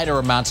then lighter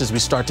amounts as we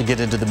start to get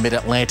into the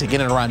mid-Atlantic,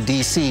 in and around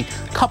D.C.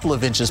 A couple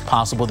of inches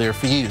possible there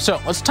for you. So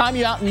let's time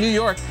you out in New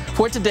York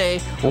for today.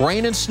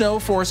 Rain and snow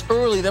for us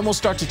early. Then we'll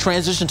start to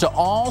transition to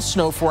all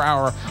snow for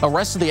our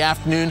rest of the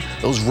afternoon.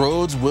 Those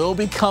roads will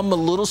become a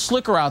little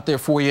slicker out there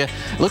for you.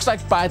 It looks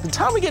like by the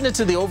time we get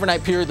into the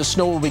overnight period, the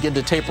snow will begin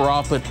to taper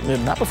off, but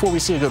not before we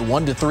see a good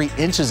 1 to 3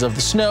 inches of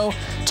the snow.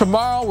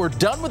 Tomorrow, we're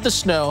done with the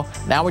snow.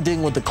 Now we're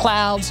dealing with the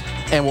clouds,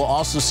 and we'll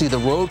also see the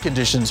road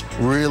conditions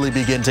really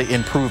begin to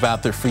improve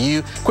out there for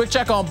you. Quick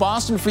check on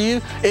Boston for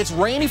you. It's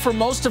rainy for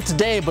most of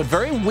today, but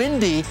very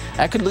windy.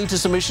 That could lead to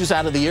some issues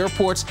out of the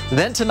airports.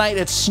 Then tonight,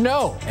 it's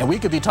snow, and we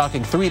could be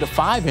talking 3 to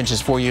 5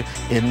 inches for you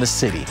in the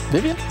city.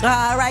 Vivian?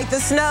 All right, the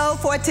snow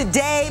for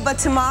today, but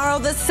tomorrow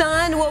the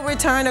sun will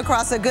return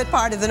across a good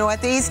part of the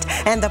Northeast,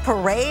 and the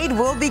parade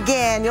will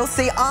begin. You'll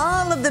see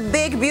all of the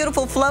big,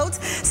 beautiful floats.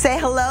 Say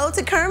hello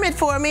to Kermit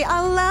for me.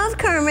 I love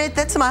Kermit.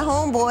 That's my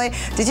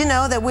homeboy. Did you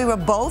know that we were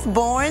both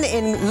born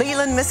in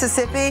Leland,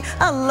 Mississippi?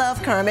 I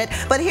love Kermit.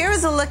 But here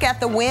is a look at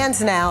the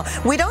winds now.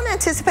 We don't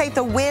anticipate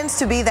the winds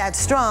to be that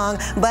strong,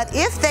 but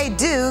if they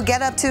do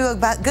get up to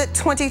about good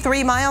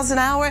 23 miles an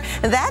hour,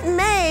 that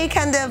may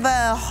kind of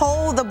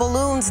hold the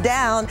balloons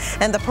down,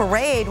 and the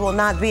parade will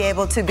not be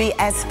able to be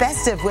as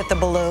festive with the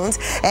balloons.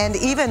 And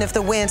even if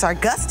the winds are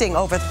gusting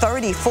over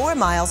 34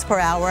 miles per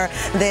hour,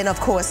 then of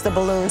course the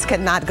balloons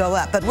cannot go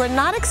up. But we're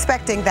not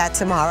expecting that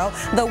tomorrow.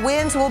 The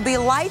winds will be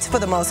light for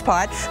the most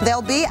part.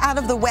 They'll be out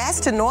of the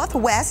west to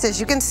northwest, as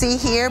you can see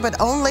here, but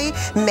only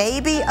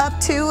maybe up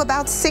to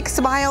about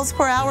 6 miles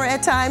per hour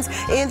at times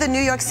in the New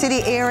York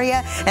City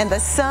area. And the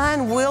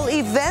sun will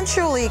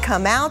eventually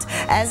come out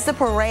as the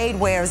parade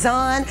wears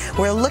on.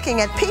 We're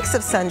looking at peaks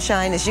of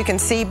sunshine, as you can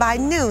see, by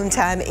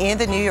noontime in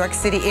the New York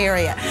City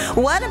area.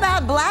 What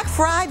about Black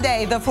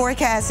Friday? The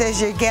forecast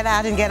says you get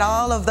out and get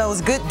all of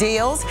those good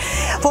deals.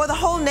 For the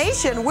whole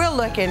nation, we're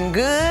looking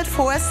good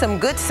for some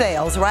good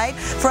sales, right?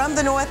 From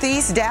the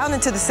Northeast down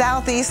into the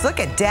Southeast. Look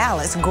at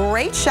Dallas.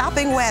 Great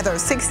shopping weather,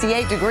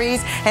 68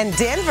 degrees. And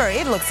Denver,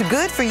 it looks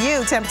good for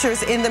you.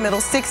 Temperatures in the middle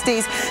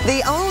 60s.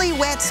 The only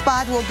wet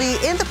spot will be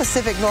in the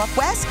Pacific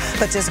Northwest,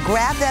 but just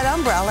grab that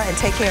umbrella and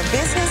take care of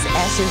business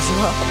as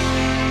usual.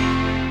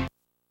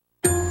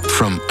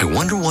 From I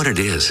wonder what it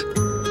is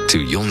to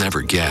you'll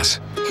never guess,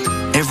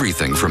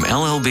 everything from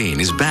LL Bean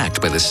is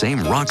backed by the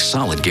same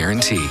rock-solid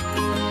guarantee.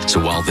 So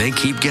while they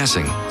keep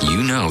guessing,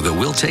 you know that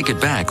we'll take it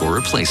back or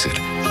replace it.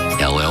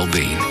 LL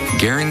Bean,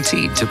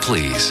 guaranteed to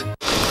please.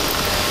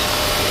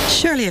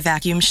 Surely a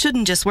vacuum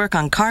shouldn't just work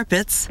on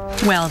carpets.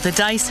 Well, the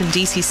Dyson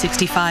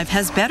DC65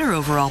 has better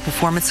overall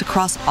performance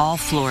across all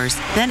floors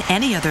than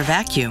any other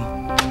vacuum.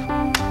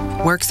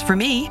 Works for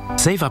me.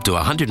 Save up to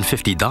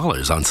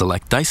 $150 on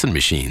select Dyson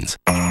machines.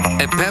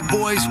 At Pep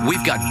Boys,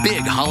 we've got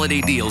big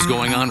holiday deals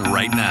going on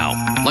right now.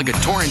 Like a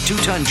Touring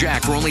 2-ton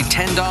jack for only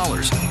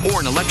 $10, or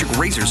an electric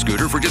razor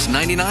scooter for just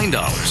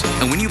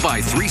 $99. And when you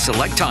buy 3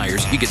 select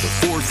tires, you get the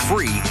 4th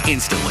free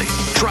instantly.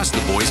 Trust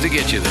the boys to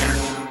get you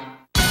there.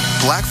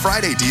 Black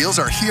Friday deals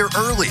are here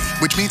early,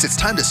 which means it's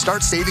time to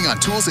start saving on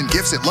tools and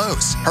gifts at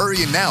Lowe's.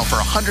 Hurry in now for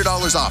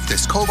 $100 off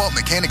this Cobalt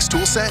Mechanics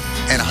tool set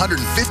and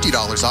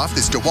 $150 off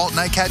this DeWalt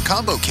NiCad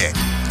combo kit.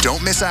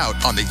 Don't miss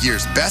out on the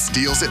year's best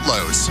deals at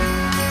Lowe's.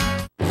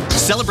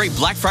 Celebrate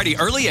Black Friday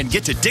early and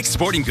get to Dick's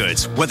Sporting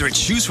Goods. Whether it's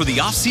shoes for the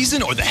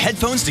off-season or the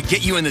headphones to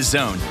get you in the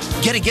zone,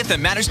 get a gift that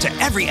matters to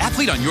every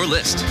athlete on your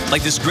list.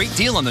 Like this great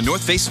deal on the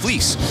North Face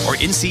fleece or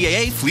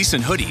NCAA fleece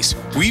and hoodies.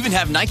 We even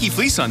have Nike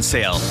fleece on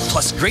sale.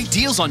 Plus great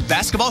deals on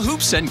basketball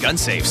hoops and gun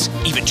safes.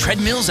 Even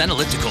treadmills and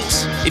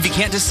ellipticals. If you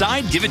can't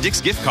decide, give a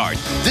Dick's gift card.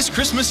 This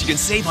Christmas, you can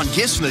save on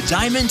gifts from the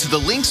Diamond to the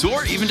Lynx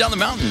or even down the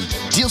mountain.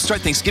 Deals start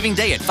Thanksgiving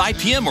Day at 5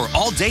 p.m. or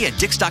all day at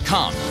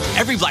Dicks.com.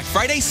 Every Black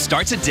Friday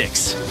starts at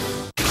Dick's.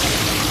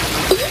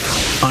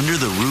 Under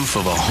the roof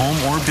of a home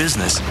or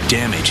business,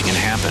 damage can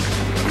happen.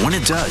 When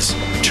it does,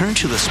 turn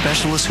to the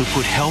specialists who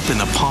put help in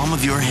the palm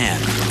of your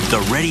hand. The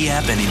Ready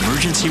app and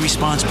emergency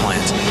response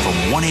plans from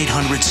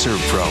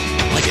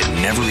 1-800-SERVPRO, like it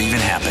never even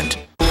happened.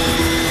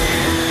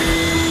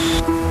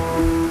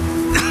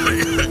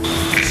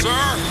 Sir,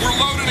 we're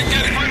loaded and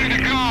getting ready to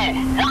go.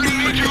 We're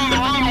gonna need you on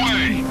the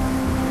runway.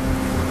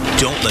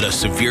 Don't let a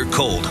severe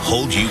cold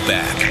hold you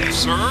back.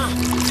 Sir?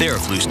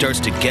 Theraflu starts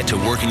to get to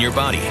work in your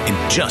body in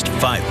just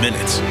 5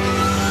 minutes.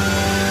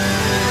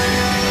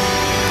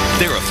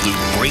 Theraflu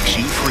breaks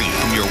you free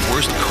from your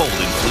worst cold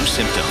and flu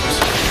symptoms.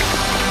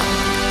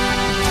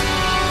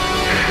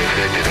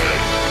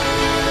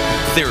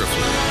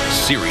 Theraflu,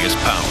 serious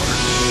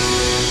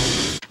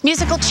power.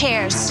 Musical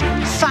chairs.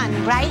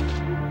 Fun, right?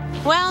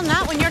 Well,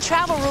 not when your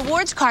travel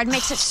rewards card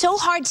makes it so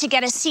hard to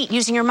get a seat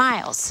using your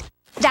miles.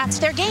 That's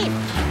their game.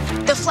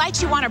 The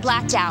flights you want are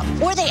blacked out,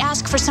 or they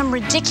ask for some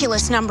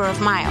ridiculous number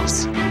of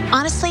miles.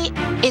 Honestly,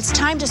 it's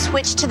time to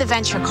switch to the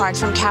Venture card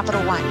from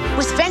Capital One.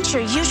 With Venture,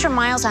 use your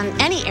miles on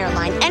any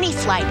airline, any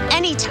flight,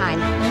 anytime,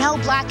 no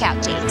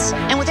blackout dates.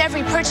 And with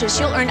every purchase,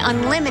 you'll earn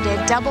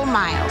unlimited double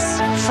miles.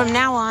 From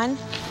now on,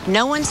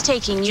 no one's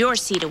taking your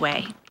seat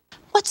away.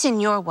 What's in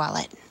your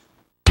wallet?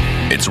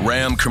 It's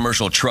Ram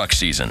commercial truck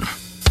season.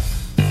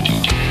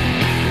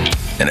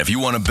 And if you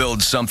want to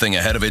build something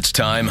ahead of its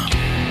time,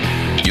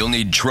 you'll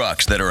need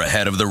trucks that are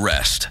ahead of the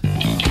rest.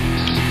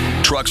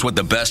 Trucks with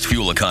the best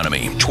fuel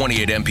economy,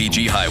 28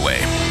 mpg highway,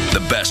 the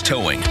best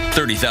towing,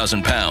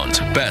 30,000 pounds,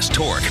 best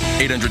torque,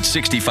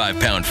 865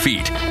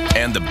 pound-feet,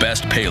 and the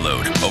best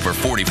payload, over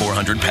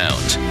 4,400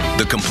 pounds.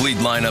 The complete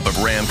lineup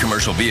of Ram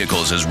commercial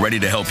vehicles is ready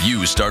to help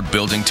you start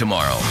building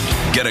tomorrow.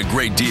 Get a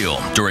great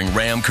deal during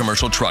Ram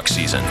commercial truck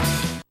season.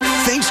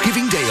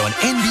 Thanksgiving Day on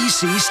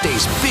NBC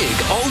stays big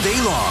all day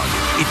long.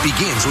 It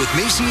begins with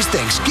Macy's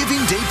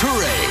Thanksgiving Day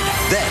Parade.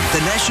 Then,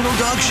 the National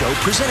Dog Show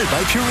presented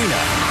by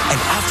Purina. And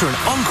after an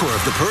encore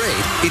of the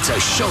parade, it's a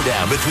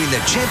showdown between the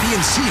champion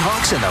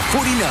Seahawks and the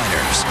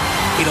 49ers.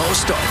 It all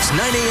starts 9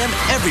 a.m.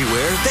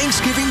 everywhere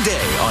Thanksgiving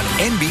Day on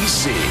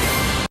NBC.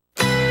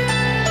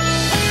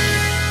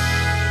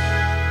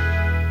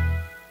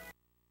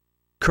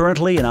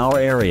 Currently in our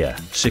area,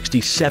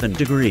 67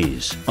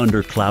 degrees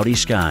under cloudy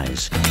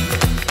skies.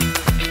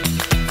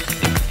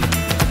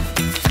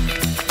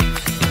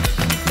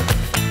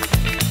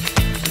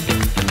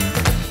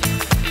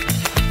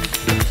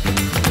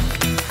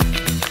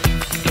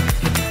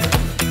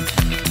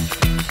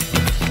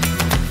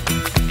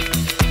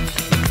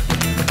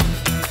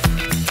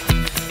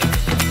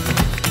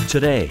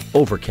 Today,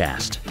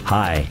 overcast,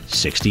 high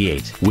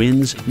 68.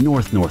 Winds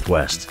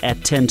north-northwest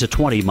at 10 to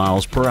 20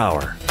 miles per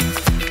hour.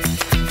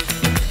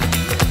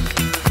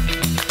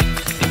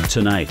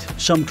 Tonight,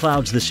 some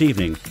clouds this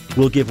evening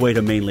will give way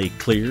to mainly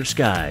clear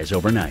skies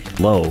overnight.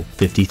 Low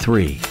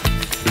 53.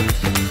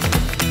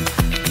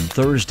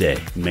 Thursday,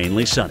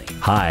 mainly sunny.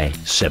 High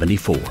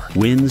 74.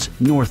 Winds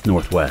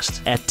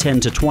north-northwest at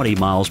 10 to 20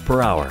 miles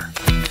per hour.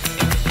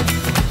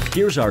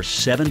 Here's our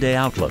 7-day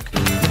outlook.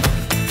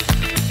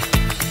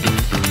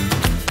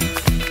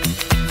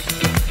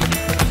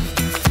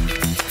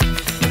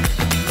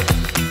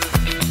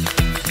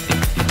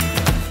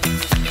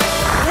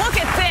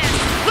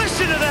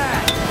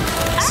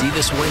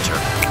 This winter,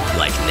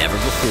 like never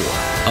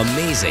before,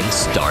 amazing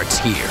starts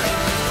here.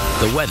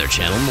 The Weather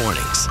Channel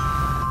Mornings.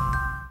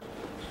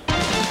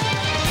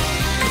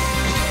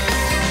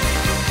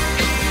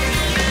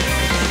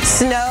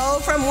 Snow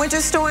from Winter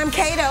Storm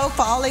Kato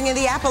falling in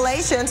the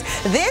Appalachians.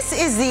 This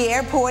is the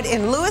airport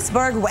in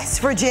Lewisburg,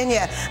 West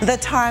Virginia. The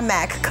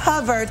tarmac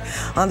covered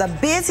on the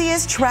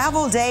busiest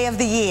travel day of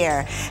the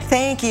year.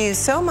 Thank you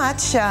so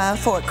much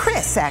for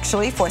Chris,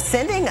 actually, for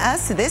sending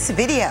us this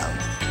video.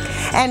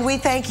 And we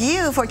thank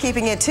you for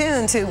keeping it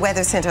tuned to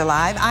Weather Center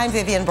Live. I'm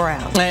Vivian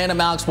Brown. And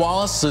I'm Alex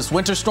Wallace. This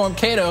Winter Storm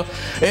Kato,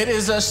 it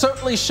is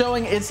certainly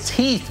showing its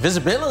teeth.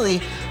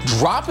 Visibility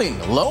dropping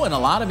low in a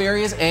lot of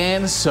areas,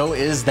 and so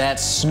is that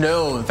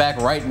snow. In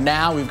fact, right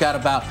now we've got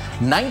about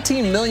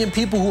 19 million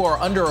people who are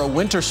under a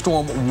winter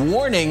storm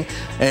warning,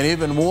 and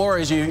even more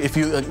if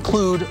you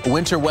include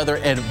winter weather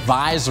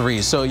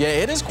advisories. So yeah,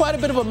 it is quite a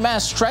bit of a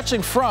mess,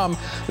 stretching from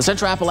the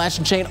Central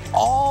Appalachian chain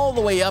all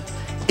the way up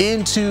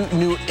into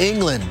New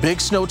England. Big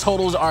snow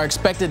totals are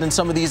expected in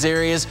some of these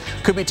areas.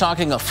 Could be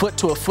talking a foot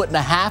to a foot and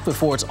a half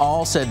before it's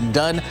all said and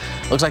done.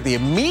 Looks like the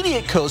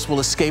immediate coast will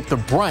escape the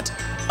brunt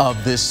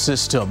of this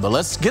system. But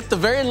let's get the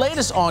very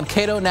latest on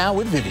Kato now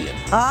with Vivian.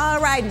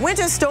 All right,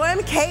 Winter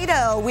Storm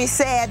Kato, we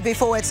said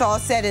before it's all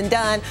said and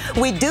done,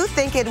 we do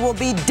think it will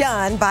be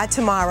done by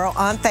tomorrow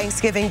on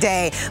Thanksgiving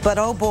Day. But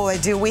oh boy,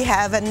 do we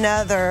have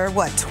another,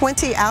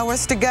 20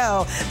 hours to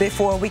go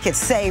before we could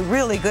say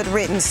really good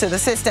riddance to the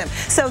system.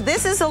 So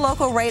this is a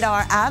local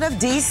radar out of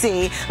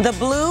D.C. The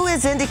blue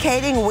is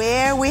indicating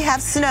where we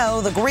have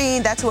snow. The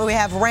green, that's where we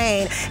have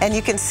rain. And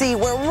you can see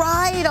we're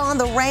right on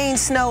the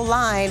rain-snow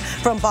line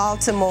from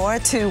Baltimore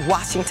to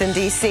Washington,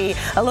 D.C.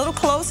 A little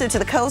closer to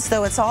the coast,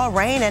 though, it's all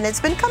rain, and it's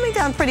been coming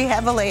down pretty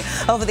heavily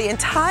over the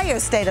entire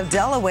state of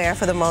Delaware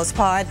for the most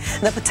part.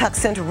 The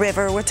Patuxent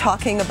River, we're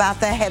talking about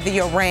the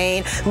heavier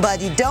rain,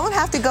 but you don't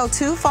have to go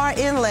too far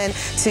inland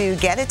to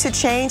get it to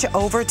change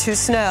over to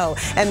snow.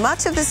 And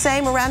much of the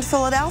same around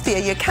Philadelphia.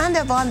 You're kind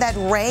of on that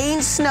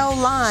rain-snow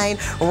line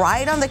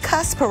right on the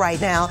cusp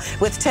right now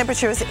with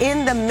temperatures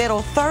in the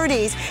middle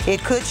 30s.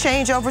 It could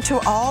change over to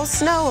all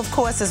snow, of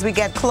course, as we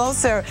get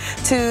closer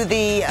to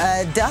the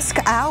dusk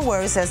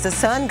hours as the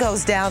sun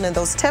goes down, and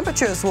those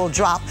temperatures will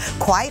drop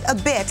quite a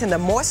bit and the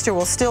moisture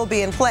will still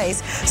be in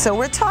place. So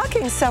we're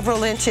talking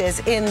several inches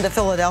in the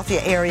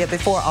Philadelphia area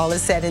before all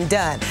is said and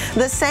done.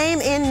 The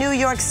same in New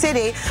York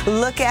City.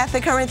 Look at the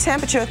current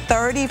temperature,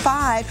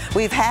 35.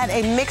 We've had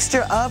a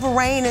mixture of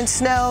rain and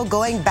snow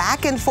going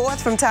back and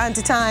forth from time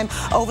to time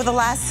over the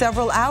last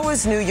several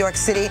hours, New York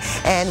City,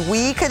 and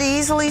we could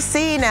easily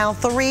see now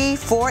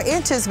 3-4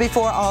 inches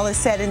before all is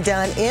said and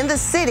done in the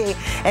city.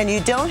 And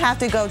you don't have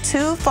to go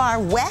too far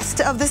west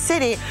of the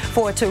city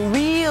for it to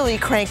really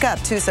crank up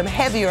to some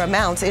heavier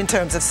amounts in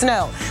terms of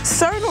snow.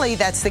 Certainly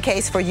that's the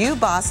case for you,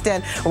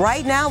 Boston.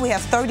 Right now we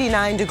have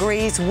 39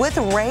 degrees with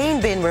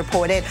rain being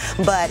reported,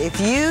 but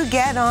if you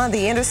get on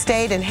the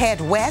interstate and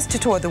head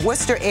west toward the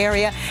Worcester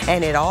area,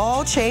 and it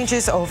all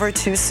changes over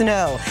to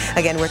snow.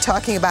 Again, we're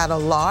talking about a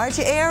large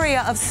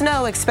area of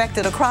snow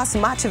expected across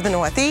much of the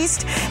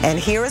Northeast, and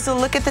here is a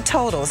look at the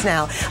totals.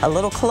 Now, a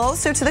little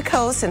closer to the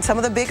coast in some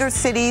of the bigger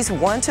cities,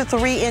 1 to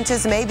 3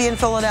 inches maybe in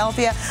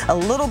Philadelphia, a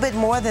little bit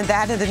more than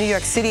that in the New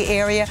York City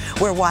area.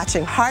 We're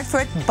watching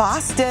Hartford,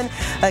 Boston.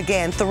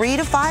 Again, 3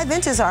 to 5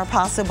 inches are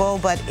possible,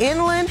 but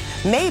inland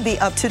maybe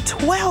up to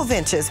 12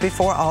 inches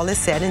before all is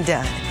said and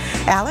done.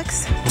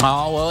 Alex?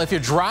 Oh, well, if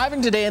you're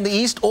driving today in the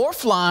east or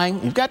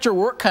flying, you've got your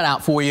work cut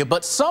out for you,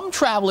 but some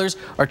travelers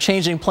are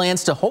changing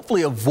plans to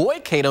hopefully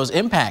avoid Kato's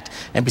impact.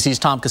 NBC's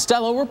Tom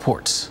Costello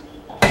reports.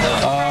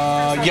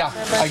 Yeah,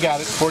 I got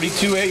it.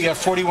 42A, you have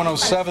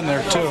 4107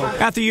 there, too.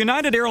 At the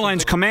United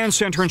Airlines Command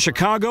Center in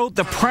Chicago,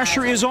 the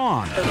pressure is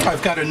on.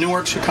 I've got a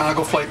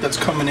Newark-Chicago flight that's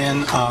coming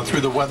in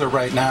through the weather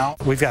right now.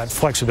 We've got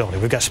flexibility.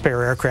 We've got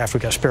spare aircraft.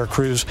 We've got spare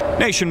crews.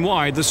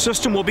 Nationwide, the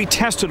system will be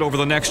tested over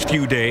the next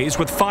few days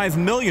with 5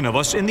 million of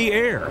us in the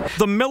air.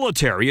 The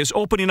military is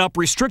opening up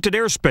restricted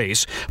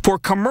airspace for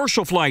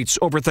commercial flights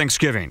over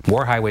Thanksgiving.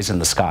 More highways in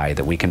the sky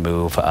that we can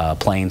move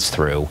planes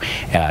through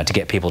to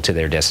get people to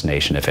their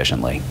destination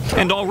efficiently.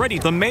 And already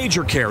the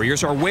major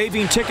carriers are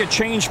waiving ticket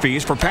change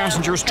fees for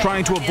passengers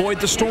trying to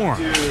avoid the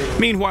storm.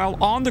 Meanwhile,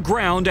 on the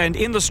ground and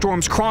in the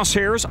storm's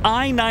crosshairs,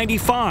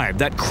 I-95,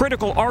 that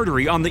critical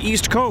artery on the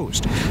East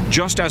Coast,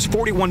 just as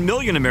 41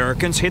 million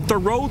Americans hit the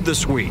road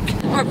this week.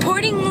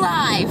 Reporting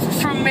live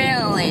from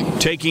Maryland.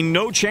 Taking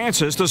no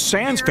chances, the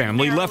Sands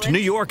family left New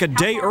York a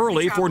day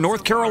early for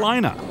North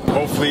Carolina.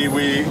 Hopefully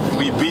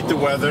we beat the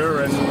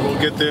weather and we'll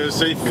get there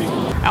safely.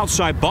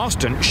 Outside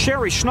Boston,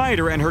 Sherry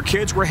Schneider and her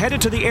kids were headed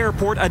to the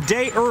airport a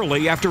day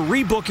early after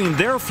rebooking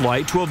their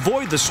flight to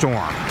avoid the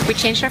storm. We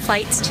changed our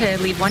flights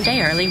to leave one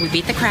day early. We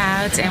beat the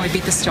crowds and we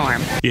beat the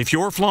storm. If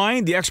you're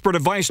flying, the expert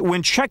advice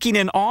when checking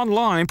in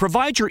online,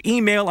 provide your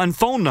email and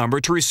phone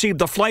number to receive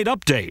the flight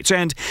updates,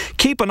 and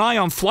keep an eye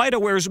on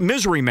FlightAware's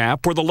Misery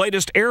Map for the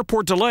latest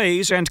airport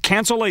delays and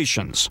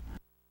cancellations.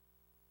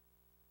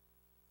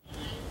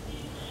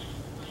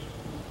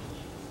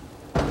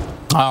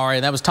 All right,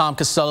 that was Tom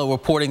Costello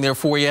reporting there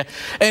for you.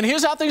 And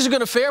here's how things are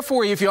going to fare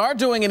for you if you are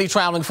doing any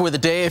traveling for the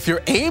day, if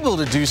you're able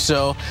to do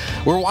so.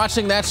 We're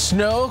watching that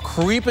snow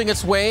creeping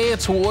its way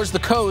towards the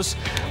coast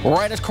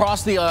right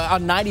across the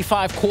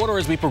 95 corridor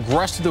as we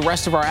progress through the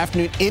rest of our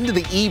afternoon into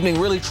the evening.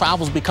 Really,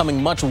 travel's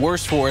becoming much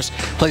worse for us.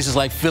 Places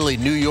like Philly,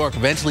 New York,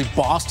 eventually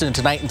Boston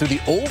tonight and through the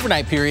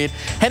overnight period.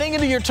 Heading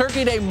into your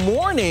Turkey Day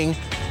morning,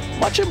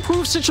 much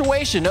improved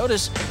situation.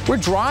 Notice we're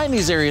dry in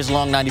these areas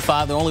along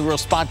 95. The only real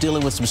spot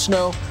dealing with some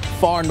snow,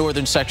 far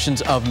northern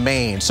sections of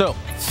Maine. So,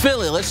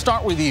 Philly, let's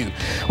start with you.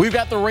 We've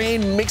got the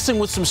rain mixing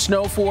with some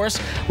snow for us.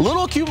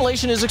 Little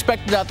accumulation is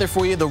expected out there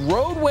for you. The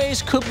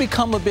roadways could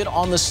become a bit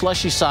on the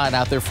slushy side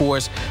out there for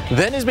us.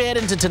 Then as we head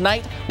into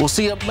tonight, we'll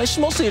see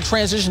mostly a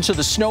transition to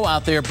the snow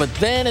out there. But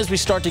then as we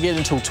start to get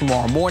into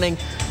tomorrow morning,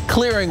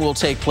 clearing will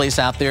take place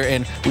out there,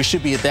 and we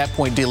should be at that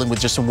point dealing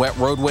with just some wet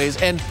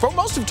roadways. And for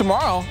most of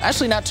tomorrow,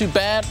 actually not too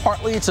bad.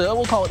 Partly it's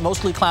we'll call it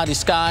mostly cloudy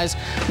skies.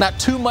 Not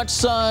too much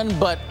sun,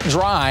 but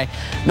dry.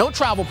 No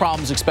travel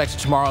problems expected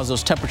tomorrow as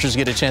those temperatures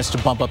get a chance to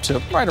bump up to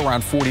right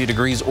around 40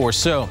 degrees or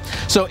so.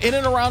 So in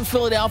and around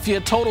Philadelphia,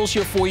 totals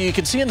here for you. You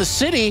can see in the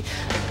city,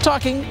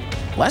 talking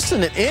less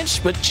than an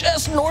inch, but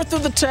just north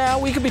of the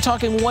town, we could be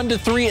talking 1 to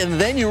 3, and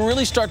then you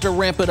really start to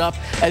ramp it up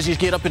as you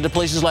get up into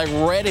places like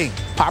Reading,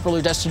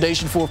 popular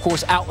destination for, of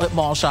course, outlet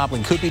mall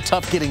shopping. Could be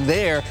tough getting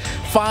there.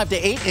 5 to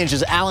 8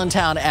 inches,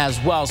 Allentown as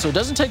well. So it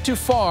doesn't take too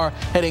far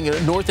heading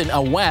north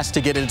and west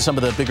to get into some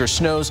of the bigger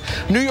snows.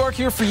 New York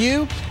here for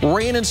you.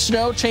 Rain and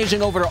snow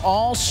changing over to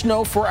all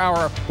snow for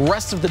our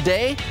rest of the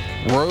day.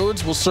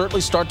 Roads will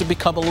certainly start to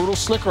become a little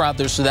slicker out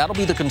there, so that'll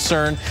be the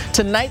concern.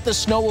 Tonight, the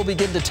snow will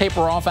begin to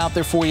taper off out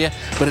there for you,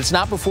 but it's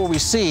not before we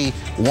see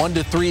 1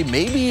 to 3,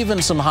 maybe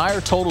even some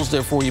higher totals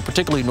there for you,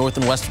 particularly north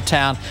and west of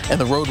town, and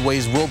the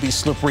roadways will be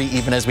slippery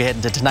even as we head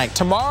into tonight.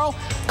 Tomorrow,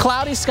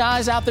 cloudy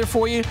skies out there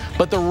for you,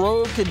 but the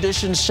road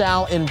conditions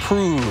shall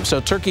improve. So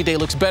Turkey Day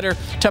looks better.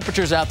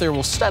 Temperatures out there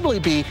will steadily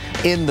be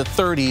in the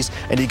 30s,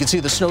 and you can see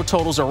the snow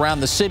totals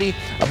around the city.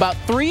 About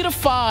 3 to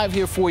 5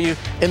 here for you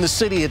in the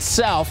city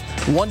itself.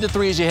 1 to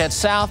 3 as you head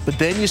south, but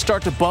then you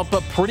start to bump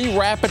up pretty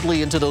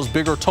rapidly into those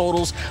bigger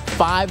totals.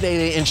 5 to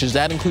 8 inches.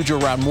 That includes you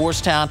around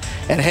Morristown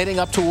and heading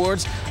up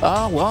towards,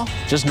 well,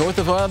 just north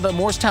of the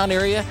Morristown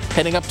area,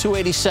 heading up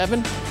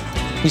 287.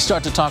 You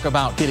start to talk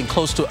about getting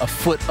close to a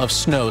foot of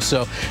snow.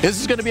 So this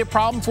is going to be a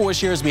problem for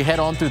us here as we head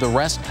on through the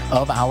rest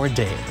of our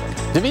day.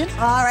 Vivian?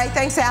 All right,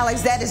 thanks,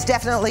 Alex. That is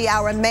definitely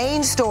our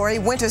main story,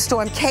 Winter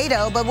Storm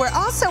Kato, but we're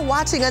also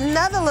watching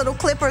another little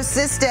clipper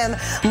system.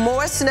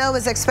 More snow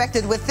is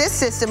expected with this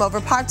system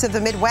over parts of the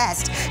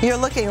Midwest. You're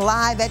looking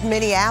live at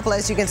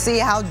Minneapolis. You can see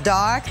how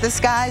dark the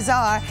skies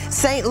are.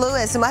 St.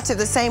 Louis, much of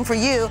the same for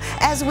you,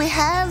 as we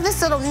have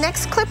this little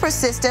next clipper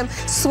system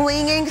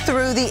swinging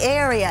through the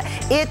area.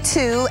 It,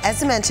 too,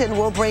 as mentioned,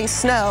 will bring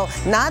snow,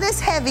 not as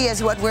heavy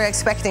as what we're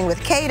expecting with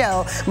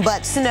Kato,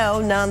 but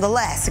snow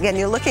nonetheless. Again,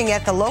 you're looking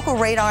at the local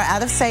radar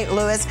out of St.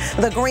 Louis.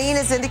 The green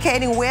is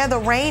indicating where the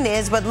rain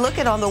is, but look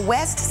at on the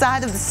west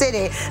side of the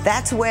city.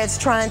 That's where it's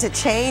trying to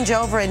change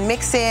over and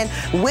mix in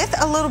with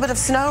a little bit of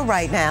snow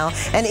right now.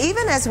 And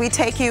even as we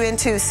take you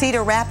into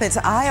Cedar Rapids,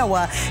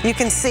 Iowa, you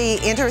can see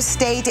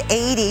Interstate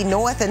 80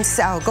 north and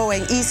south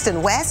going east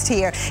and west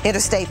here.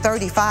 Interstate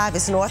 35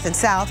 is north and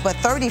south, but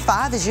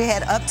 35 as you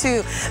head up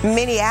to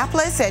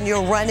Minneapolis, and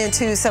you'll run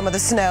into some of the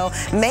snow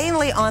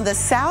mainly on the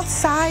south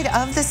side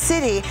of the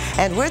city,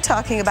 and we're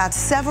talking about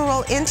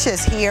several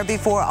inches here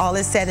before all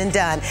is said and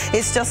done.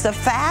 It's just a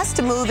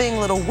fast-moving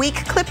little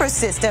weak clipper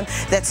system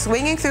that's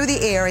swinging through the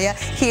area.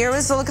 Here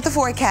is a look at the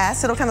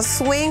forecast. It'll kind of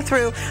swing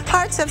through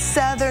parts of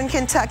southern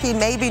Kentucky,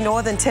 maybe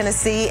northern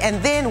Tennessee,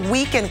 and then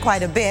weaken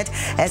quite a bit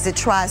as it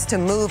tries to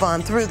move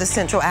on through the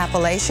central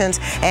Appalachians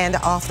and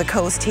off the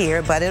coast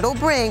here. But it'll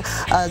bring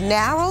a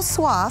narrow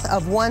swath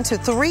of 1 to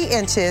 3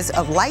 inches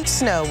of light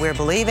snow, we're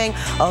believing,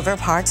 over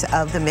parts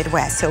of the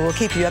Midwest. So we'll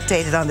keep you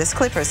updated on this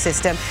clipper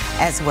system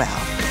as well.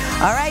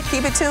 All right,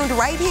 keep it tuned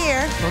right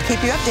here. We'll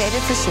keep you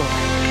updated for sure.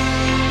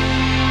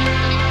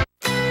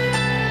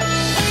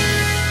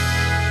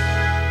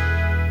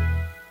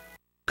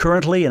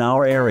 Currently in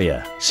our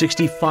area,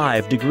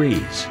 65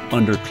 degrees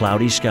under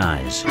cloudy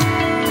skies.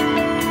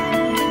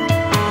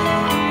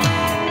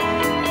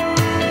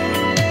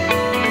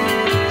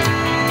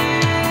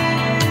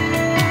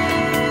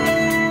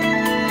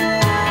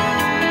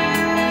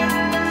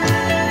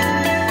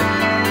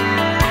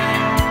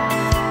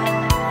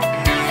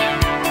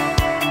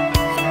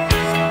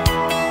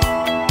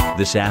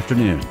 This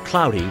afternoon,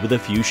 cloudy with a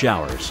few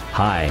showers.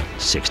 High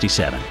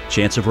 67.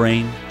 Chance of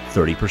rain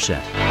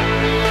 30%.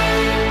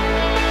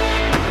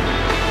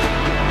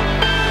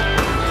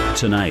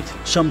 Tonight,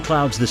 some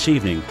clouds this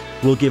evening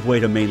will give way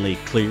to mainly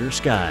clear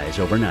skies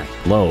overnight.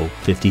 Low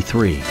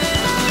 53.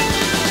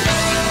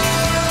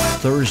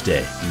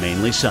 Thursday,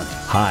 mainly sunny.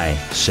 High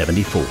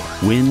 74.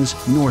 Winds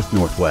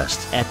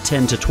north-northwest at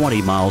 10 to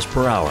 20 miles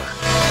per hour.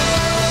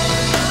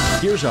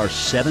 Here's our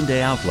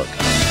 7-day outlook.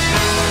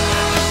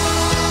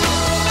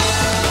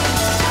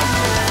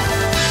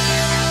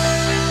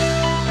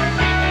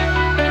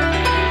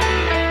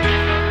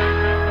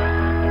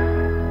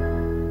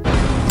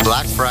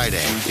 Black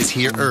Friday is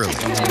here early,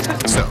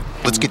 so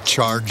let's get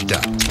charged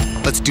up.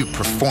 Let's do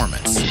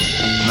performance.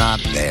 Not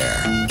there.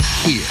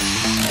 Here,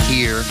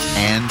 here,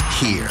 and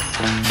here.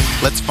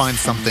 Let's find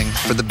something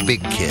for the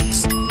big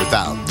kids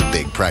without the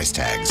big price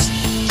tags.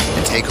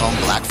 And take home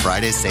Black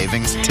Friday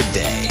savings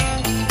today.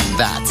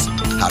 That's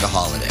how to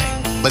holiday.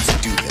 Let's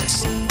do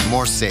this.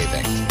 more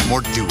saving,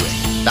 more doing.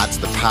 That's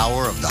the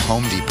power of the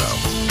Home Depot.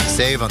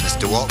 Save on this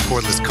DeWalt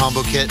cordless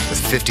combo kit with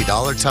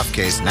 $50 Tough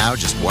Case, now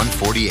just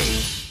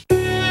 $148.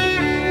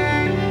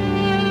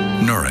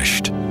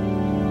 Nourished.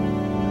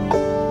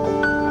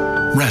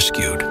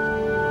 Rescued.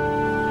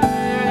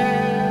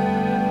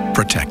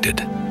 Protected.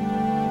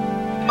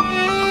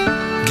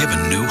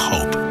 Given new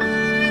hope.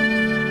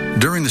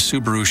 During the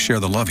Subaru Share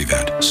the Love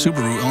event,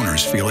 Subaru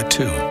owners feel it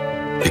too.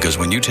 Because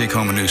when you take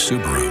home a new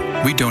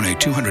Subaru, we donate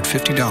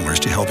 $250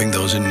 to helping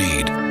those in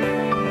need.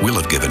 We'll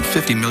have given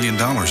 $50 million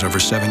over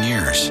 7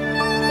 years.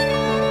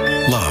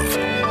 Love,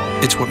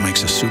 it's what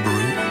makes a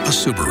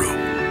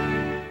Subaru.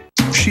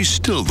 She's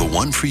still the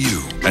one for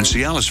you. And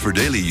Cialis for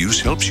daily use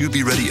helps you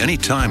be ready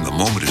anytime the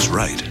moment is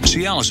right.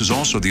 Cialis is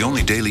also the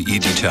only daily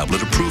ED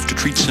tablet approved to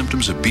treat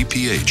symptoms of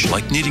BPH,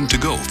 like needing to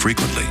go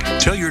frequently.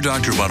 Tell your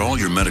doctor about all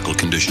your medical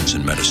conditions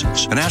and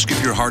medicines, and ask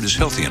if your heart is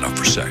healthy enough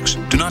for sex.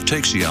 Do not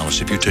take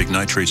Cialis if you take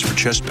nitrates for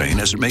chest pain,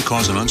 as it may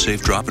cause an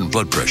unsafe drop in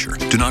blood pressure.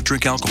 Do not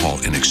drink alcohol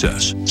in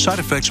excess. Side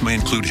effects may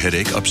include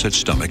headache, upset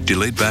stomach,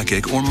 delayed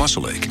backache, or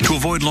muscle ache. To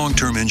avoid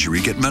long-term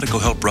injury, get medical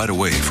help right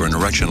away for an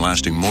erection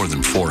lasting more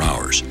than 4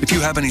 hours. If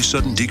you have any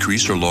sudden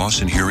decrease or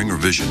loss in hearing or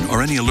vision,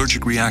 or any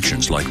allergic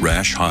reactions like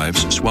rash,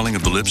 hives, swelling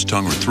of the lips,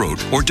 tongue, or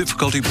throat, or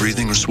difficulty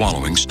breathing or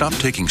swallowing, stop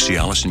taking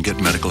Cialis and get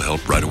medical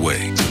help right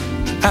away.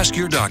 Ask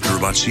your doctor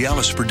about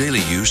Cialis for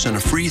daily use and a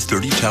free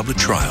 30-tablet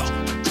trial.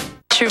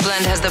 True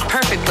Blend has the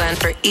perfect blend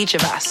for each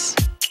of us.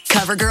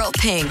 CoverGirl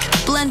Pink,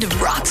 blend of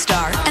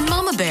Rockstar and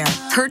Mama Bear.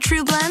 Her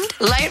true blend?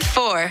 Light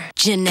 4.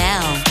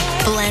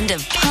 Janelle, blend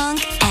of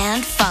punk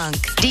and funk.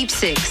 Deep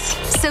 6.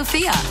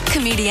 Sophia,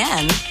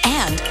 comedienne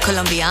and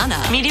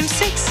Colombiana. Medium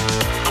 6.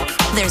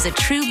 There's a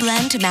true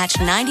blend to match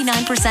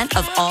 99%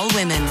 of all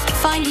women.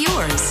 Find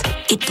yours.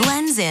 It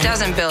blends in.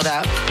 Doesn't build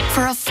up.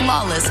 For a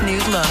flawless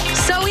nude look.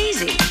 So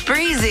easy.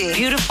 Breezy.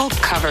 Beautiful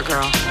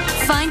CoverGirl.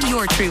 Find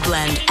your true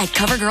blend at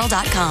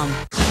CoverGirl.com.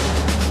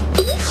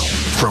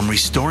 From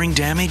restoring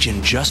damage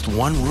in just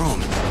one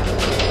room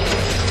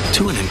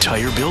to an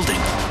entire building,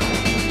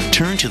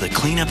 turn to the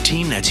cleanup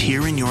team that's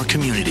here in your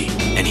community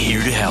and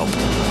here to help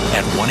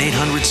at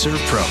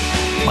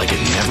 1-800-SERVE-PRO, like it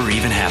never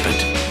even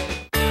happened.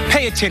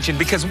 Pay attention,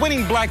 because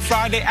winning Black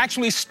Friday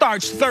actually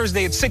starts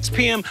Thursday at 6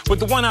 p.m. with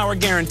the 1-hour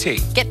guarantee.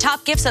 Get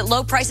top gifts at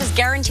low prices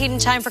guaranteed in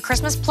time for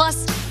Christmas,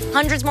 plus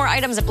hundreds more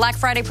items at Black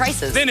Friday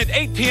prices. Then at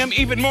 8 p.m.,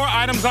 even more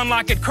items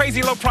unlock at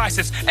crazy low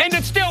prices. And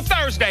it's still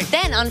Thursday.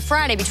 Then on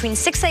Friday, between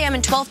 6 a.m.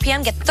 and 12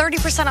 p.m., get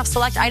 30% off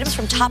select items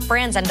from top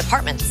brands and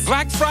departments.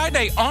 Black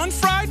Friday on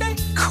Friday?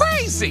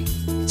 Crazy!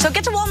 So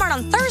get to Walmart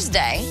on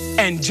Thursday.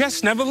 And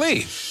just never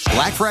leave.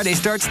 Black Friday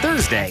starts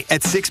Thursday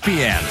at 6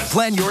 p.m.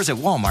 Plan yours at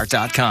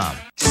Walmart.com.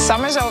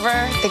 Summer's over.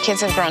 The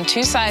kids have grown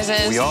 2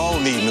 sizes. We all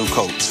need new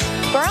coats.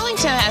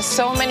 Burlington has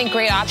so many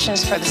great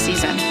options for the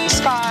season.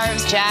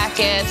 Scarves,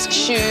 jackets,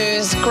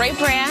 shoes, great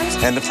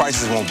brands. And the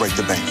prices won't break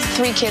the bank.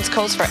 3 kids'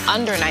 coats for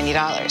under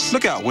 $90.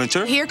 Look out,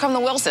 Winter. Here come the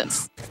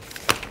Wilsons.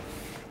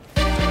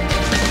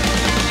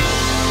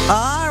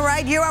 All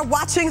right, you are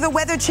watching the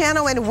Weather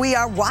Channel, and we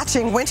are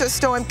watching Winter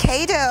Storm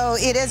Kato.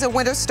 It is a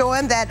winter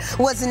storm that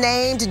was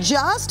named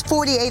just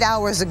 48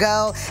 hours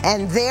ago,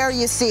 and there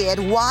you see it.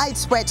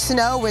 Widespread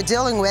snow we're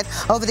dealing with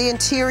over the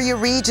interior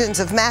regions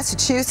of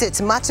Massachusetts,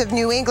 much of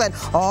New England,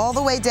 all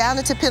the way down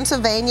into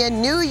Pennsylvania,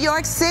 New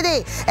York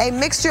City. A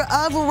mixture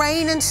of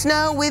rain and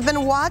snow we've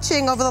been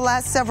watching over the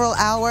last several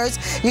hours.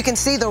 You can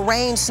see the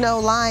rain-snow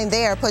line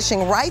there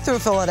pushing right through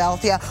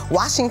Philadelphia,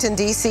 Washington,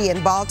 D.C.,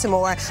 and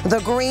Baltimore.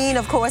 The green,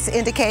 of course,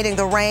 indicating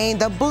the rain.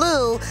 The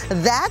blue,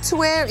 that's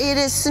where it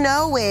is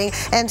snowing,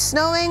 and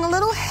snowing a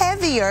little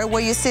heavier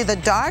where you see the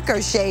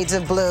darker shades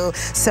of blue.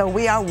 So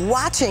we are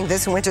watching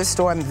this winter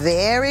storm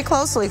very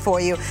closely for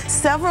you.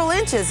 Several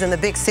inches in the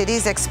big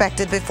cities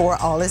expected before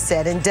all is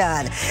said and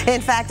done. In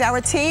fact,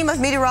 our team of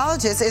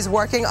meteorologists is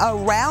working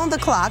around the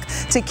clock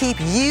to keep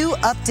you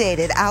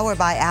updated hour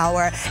by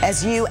hour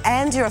as you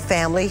and your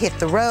family hit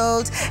the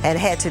roads and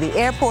head to the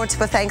airports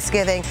for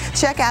Thanksgiving.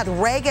 Check out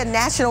Reagan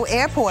National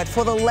Airport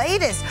for the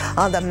latest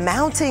on the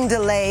mounting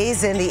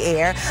delays in the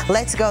air.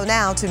 Let's go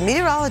now to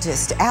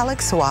meteorologist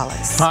Alex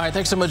Wallace. All right,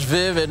 thanks so much,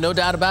 Viv. And no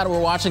doubt about it, we're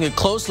watching it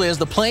closely as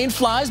the plane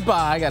flies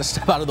by. I got to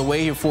step out of the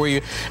way here for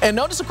you. And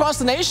notice across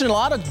the nation, a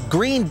lot of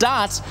green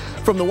dots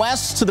from the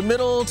west to the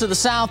middle to the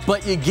south.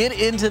 But you get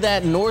into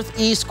that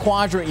northeast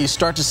quadrant, you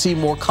start to see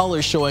more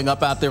colors showing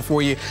up out there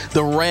for you.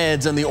 The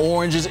reds and the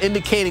oranges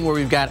indicating where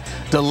we've got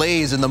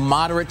delays in the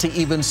moderate to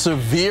even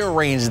severe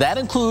range. That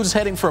includes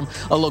heading from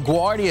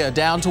LaGuardia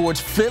down towards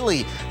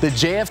Philly, the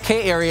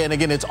JFK area. And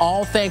again, it's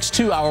all thanks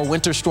to our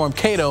winter storm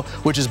Kato,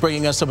 which is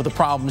bringing us some of the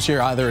problems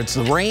here. Either it's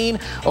the rain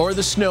or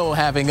the snow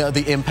having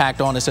the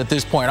impact on us at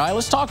this point. All right,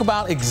 let's talk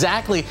about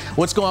exactly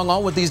what's going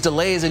on with these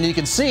delays. And you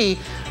can see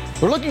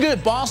We're looking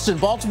good. Boston,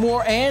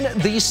 Baltimore,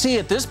 and D.C.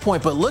 at this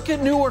point. But look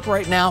at Newark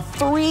right now.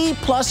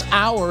 3+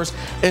 hours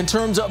in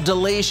terms of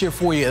delays here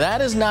for you.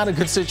 That is not a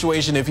good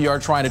situation if you are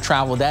trying to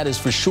travel. That is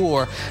for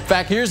sure. In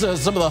fact, here's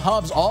some of the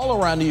hubs all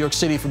around New York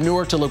City, from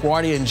Newark to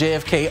LaGuardia and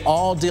JFK,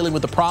 all dealing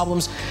with the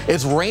problems.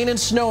 It's rain and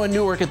snow in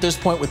Newark at this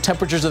point, with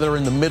temperatures that are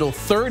in the middle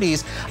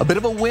 30s. A bit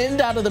of a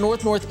wind out of the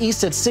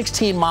north-northeast at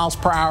 16 miles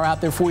per hour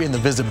out there for you. And the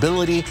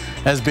visibility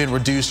has been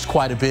reduced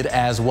quite a bit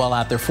as well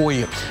out there for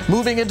you.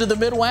 Moving into the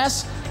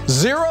Midwest,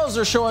 zeros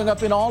are showing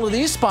up in all of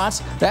these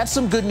spots. That's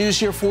some good news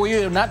here for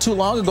you. Not too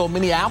long ago,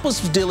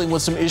 Minneapolis was dealing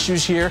with some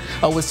issues here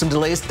with some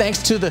delays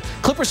thanks to the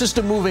Clipper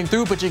system moving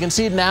through. But you can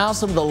see now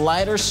some of the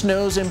lighter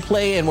snows in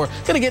play, and we're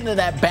going to get into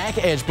that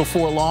back edge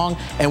before long,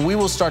 and we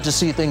will start to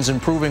see things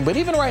improving. But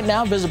even right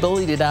now,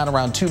 visibility down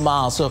around 2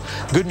 miles. So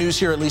good news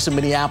here, at least in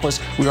Minneapolis.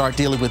 We aren't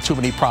dealing with too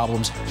many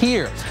problems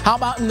here. How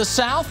about in the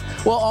South?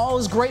 Well, all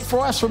is great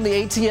for us from the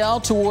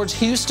ATL towards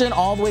Houston,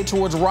 all the way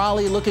towards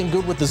Raleigh, looking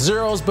good with the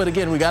zeros. But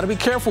again, we got to be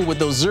careful with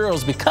those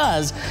zeros,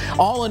 because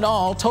all in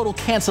all, total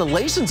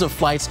cancellations of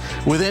flights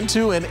within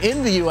to and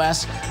in the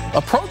U.S.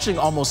 approaching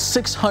almost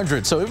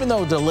 600. So even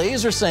though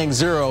delays are saying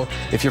zero,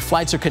 if your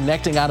flights are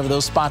connecting out of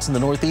those spots in the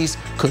Northeast,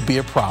 could be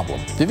a problem.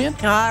 Vivian?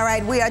 All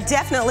right, we are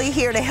definitely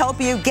here to help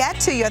you get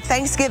to your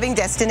Thanksgiving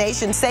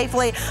destination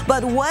safely.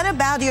 But what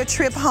about your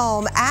trip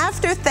home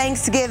after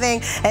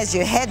Thanksgiving? As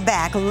you head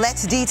back,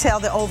 let's detail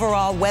the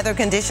overall weather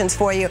conditions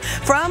for you.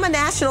 From a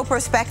national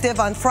perspective,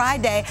 on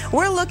Friday,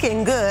 we're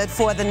looking good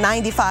for the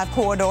 95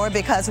 corridor,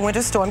 because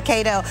Winter Storm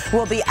Kato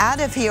will be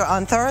out of here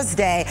on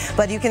Thursday.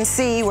 But you can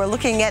see we're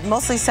looking at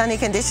mostly sunny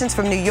conditions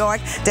from New York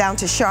down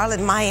to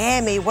Charlotte,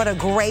 Miami. What a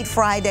great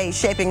Friday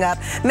shaping up.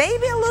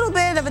 Maybe a little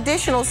bit of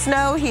additional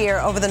snow here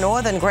over the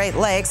northern Great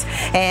Lakes,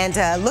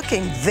 and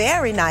looking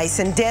very nice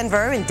in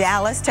Denver and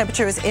Dallas.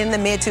 Temperatures in the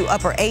mid to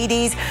upper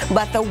 80s,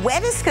 but the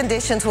wettest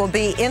conditions will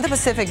be in the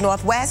Pacific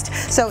Northwest.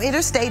 So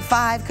Interstate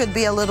 5 could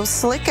be a little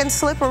slick and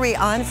slippery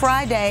on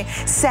Friday.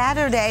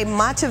 Saturday,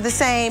 much of the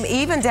same,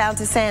 even down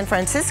to San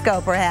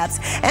Francisco perhaps.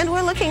 And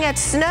we're looking at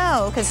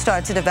snow could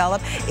start to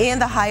develop in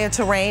the higher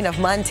terrain of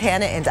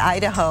Montana and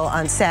Idaho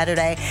on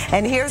Saturday.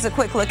 And here's a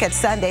quick look at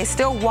Sunday.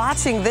 Still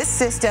watching this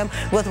system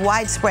with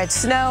widespread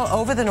snow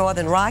over the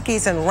northern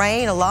Rockies and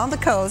rain along the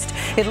coast.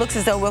 It looks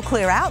as though we'll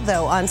clear out,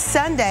 though, on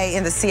Sunday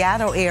in the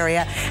Seattle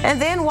area.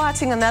 And then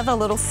watching another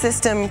little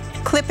system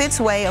clip its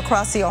way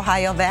across the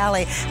Ohio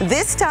Valley.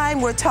 This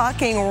time we're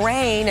talking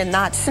rain and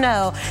not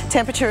snow.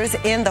 Temperatures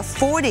in the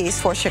 40s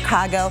for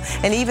Chicago,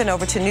 and even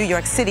over to New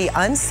York City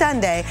on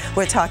Sunday,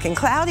 we're talking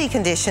cloudy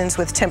conditions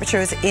with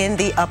temperatures in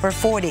the upper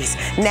 40s.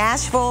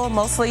 Nashville,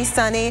 mostly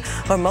sunny,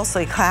 or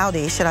mostly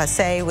cloudy, should I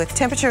say, with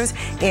temperatures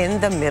in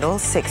the middle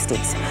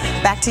 60s.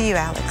 Back to you,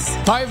 Alex.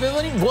 All right,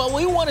 Vivian. Well,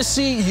 we want to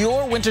see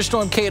your Winter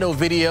Storm Kato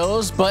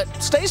videos, but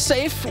stay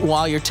safe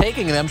while you're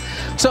taking them.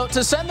 So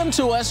to send them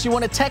to us, you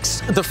want to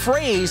text the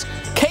phrase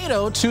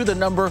Kato to the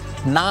number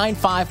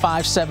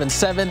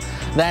 95577.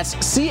 That's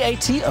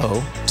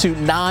CATO to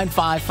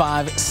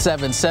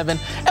 95577,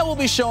 and we'll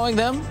be showing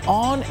them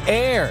on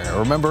air.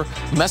 Remember,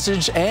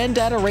 message and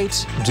data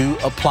rates do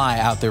apply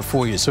out there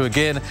for you. So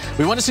again,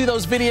 we want to see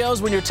those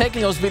videos. When you're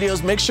taking those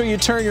videos, make sure you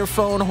turn your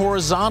phone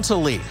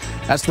horizontally.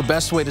 That's the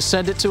best way to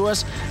send it to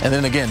us. And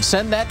then again,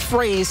 send that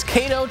phrase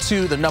Kato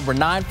to the number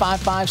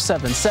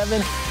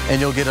 95577,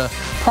 and you'll get a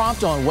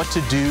prompt on what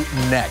to do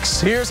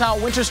next. Here's how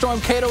Winter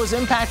Storm Kato is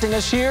impacting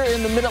us here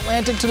in the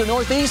Mid-Atlantic to the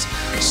Northeast.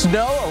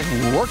 Snow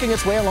working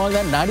its way along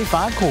that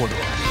 95 corridor.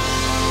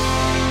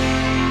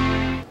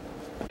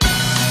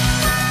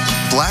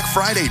 Black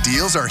Friday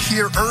deals are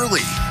here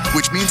early,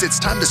 which means it's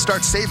time to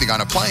start saving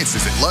on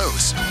appliances at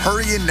Lowe's.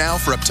 Hurry in now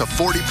for up to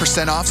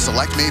 40% off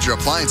select major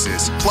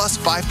appliances, plus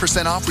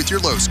 5% off with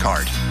your Lowe's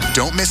card.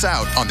 Don't miss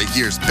out on the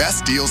year's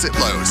best deals at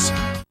Lowe's.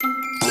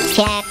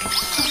 Check.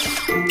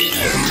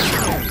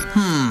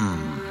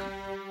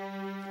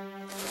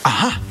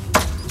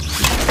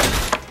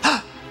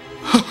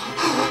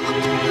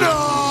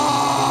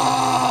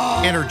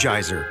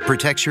 Energizer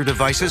protects your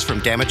devices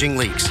from damaging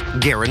leaks,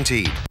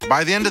 guaranteed.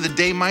 By the end of the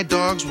day, my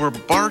dogs were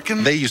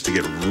barking. They used to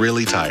get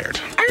really tired.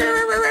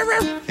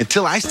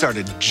 Until I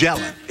started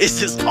gelling. It's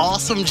this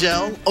awesome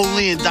gel,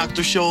 only in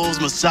Dr. Scholl's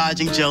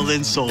Massaging Gel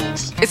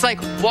Insoles. It's like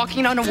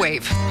walking on a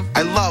wave.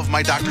 I love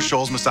my Dr.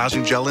 Scholl's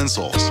Massaging Gel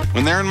Insoles.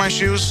 When they're in my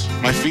shoes,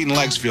 my feet and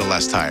legs feel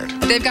less tired.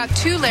 They've got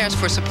 2 layers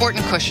for support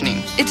and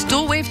cushioning. It's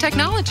dual wave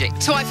technology,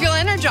 so I feel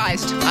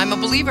energized. I'm a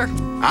believer.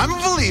 I'm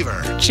a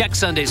believer. Check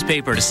Sunday's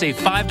paper to save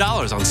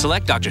 $5 on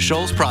select Dr.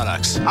 Scholl's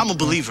products. I'm a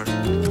believer.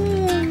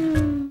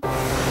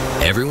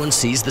 Everyone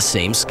sees the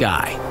same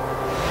sky.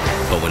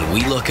 But when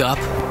we look up,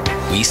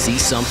 we see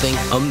something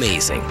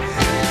amazing.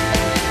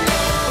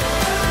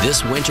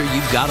 This winter,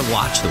 you've got to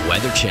watch the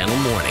Weather Channel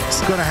mornings.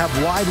 It's going to have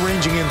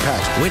wide-ranging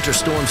impacts. Winter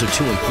storms are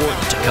too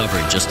important to cover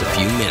in just a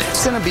few minutes.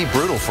 It's going to be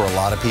brutal for a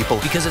lot of people.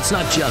 Because it's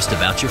not just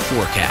about your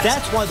forecast.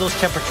 That's why those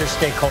temperatures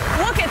stay cold.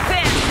 Look at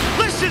this!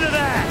 Listen to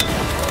that!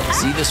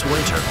 See this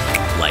winter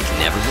like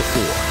never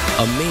before.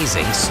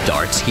 Amazing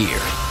starts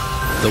here.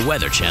 The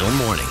Weather Channel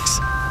mornings.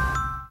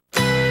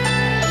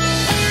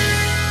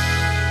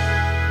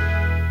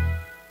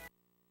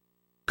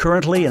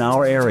 Currently in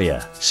our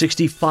area,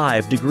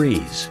 65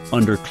 degrees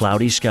under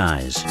cloudy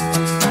skies.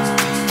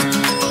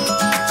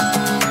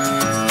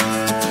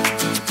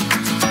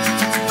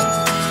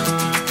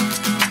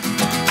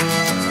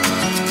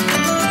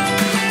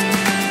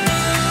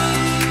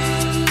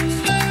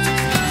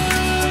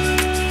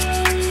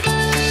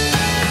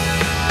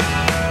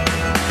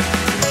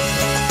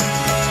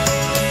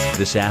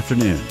 This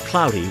afternoon,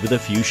 cloudy with a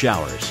few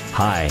showers.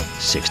 High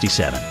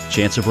 67.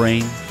 Chance of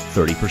rain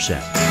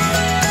 30%.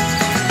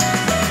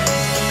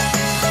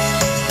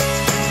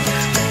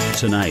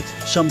 Tonight,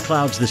 some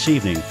clouds this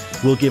evening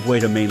will give way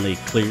to mainly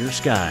clear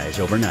skies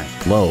overnight.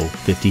 Low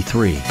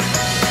 53.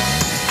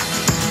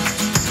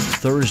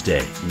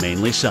 Thursday,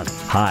 mainly sunny.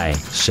 High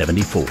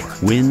 74.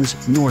 Winds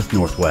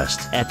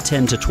north-northwest at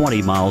 10 to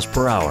 20 miles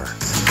per hour.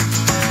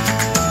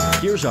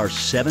 Here's our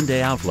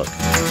 7-day outlook.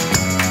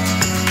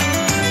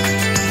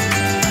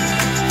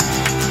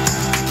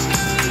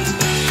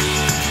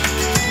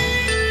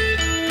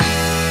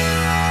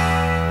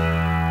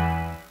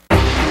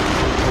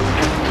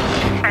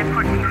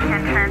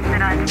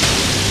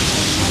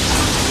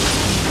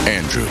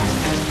 Andrew,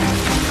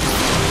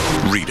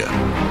 Rita,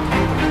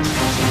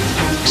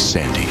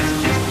 Sandy.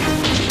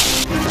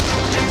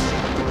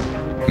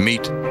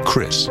 Meet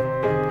Chris,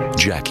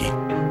 Jackie,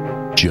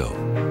 Joe.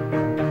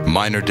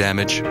 Minor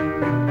damage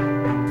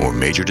or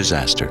major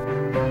disaster.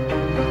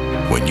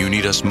 When you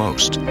need us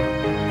most,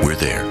 we're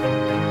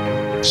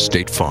there.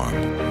 State Farm.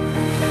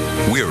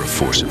 We're a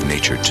force of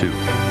nature, too.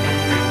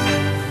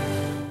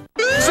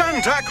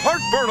 Zantac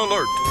heartburn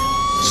alert!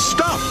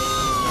 Stop!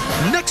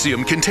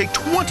 Nexium can take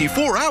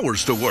 24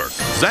 hours to work.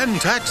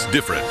 Zantac's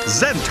different.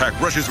 Zantac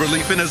rushes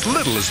relief in as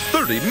little as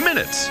 30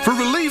 minutes. For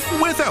relief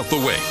without the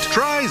wait,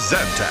 try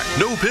Zantac.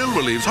 No pill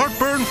relieves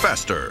heartburn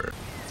faster.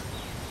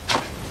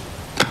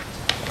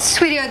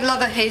 Sweetie, I'd love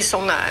a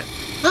hazelnut.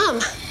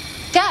 Mom,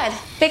 Dad,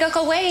 Big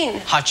Uncle Wayne.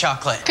 Hot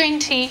chocolate. Green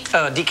tea.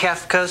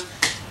 Decaf, cuz.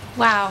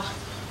 Wow.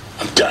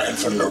 I'm dying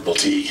for herbal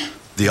tea.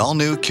 The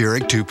all-new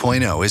Keurig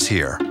 2.0 is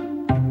here.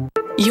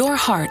 Your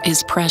heart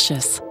is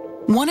precious.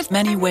 One of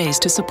many ways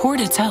to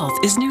support its health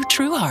is new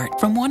True Heart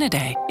from One A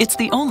Day. It's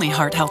the only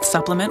heart health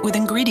supplement with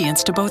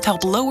ingredients to both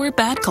help lower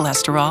bad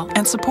cholesterol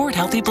and support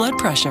healthy blood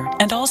pressure,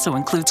 and also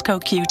includes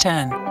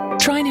CoQ10.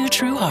 Try new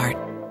True Heart.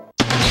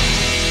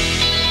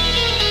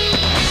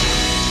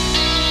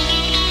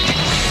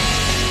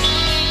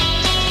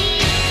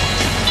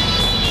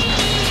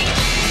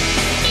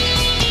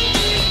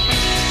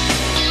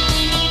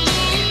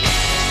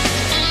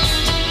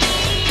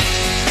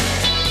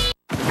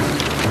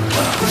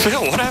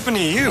 Phil, what happened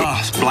to you? Oh,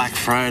 it's Black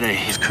Friday.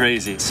 It's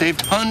crazy.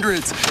 Saved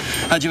hundreds.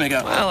 How'd you make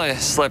out? Well, I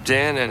slept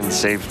in and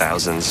saved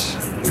thousands.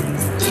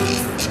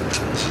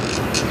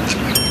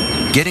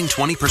 Getting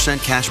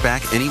 20% cash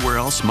back anywhere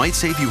else might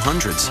save you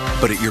hundreds,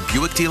 but at your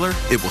Buick dealer,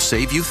 it will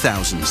save you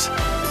thousands.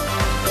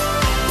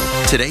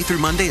 Today through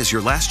Monday is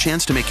your last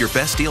chance to make your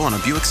best deal on a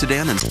Buick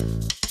sedan. And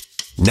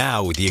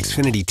now with the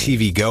Xfinity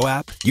TV Go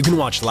app, you can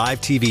watch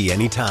live TV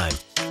anytime.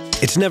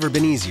 It's never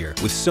been easier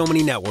with so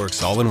many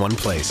networks all in one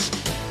place.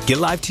 Get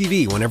live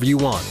TV whenever you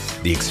want.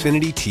 The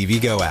Xfinity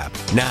TV Go app.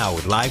 Now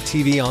with live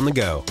TV on the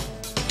go.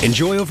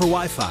 Enjoy over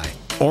Wi-Fi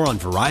or on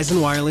Verizon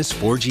Wireless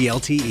 4G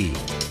LTE.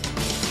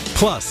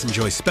 Plus,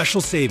 enjoy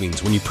special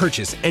savings when you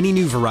purchase any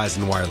new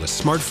Verizon Wireless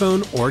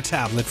smartphone or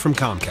tablet from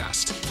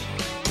Comcast.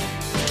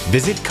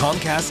 Visit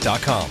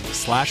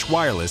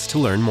Comcast.com/wireless to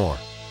learn more.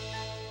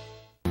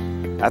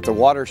 At the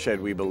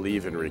Watershed, we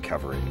believe in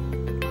recovery.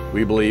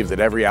 We believe that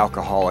every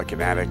alcoholic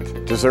and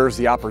addict deserves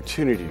the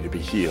opportunity to be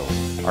healed.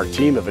 Our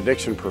team of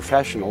addiction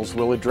professionals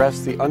will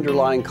address the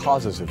underlying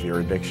causes of your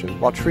addiction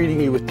while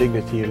treating you with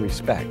dignity and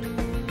respect.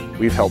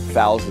 We've helped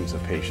thousands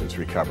of patients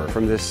recover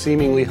from this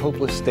seemingly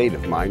hopeless state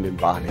of mind and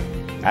body.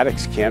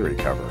 Addicts can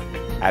recover.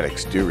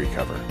 Addicts do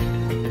recover.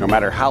 No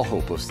matter how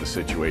hopeless the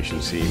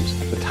situation seems,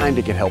 the time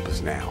to get help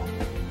is now.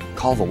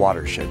 Call the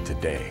Watershed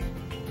today.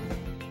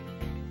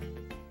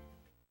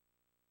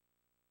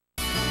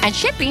 And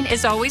shipping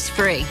is always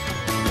free.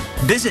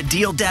 Visit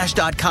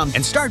DealDash.com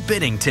and start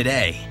bidding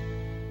today.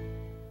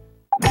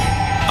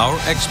 Our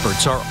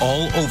experts are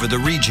all over the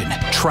region,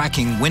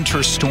 tracking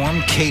Winter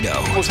Storm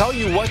Kato. We'll tell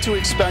you what to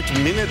expect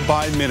minute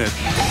by minute.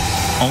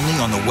 Only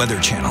on the Weather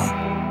Channel.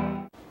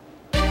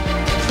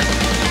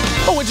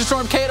 Well, Winter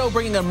Storm Kato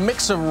bringing a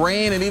mix of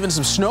rain and even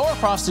some snow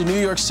across the New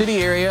York City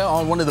area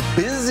on one of the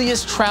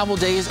busiest travel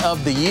days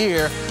of the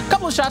year. A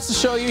couple of shots to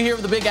show you here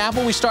of the Big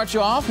Apple. We start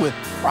you off with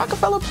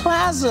Rockefeller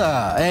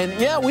Plaza. And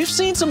yeah, we've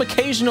seen some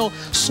occasional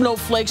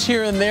snowflakes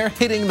here and there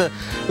hitting the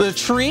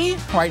tree.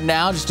 Right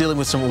now, just dealing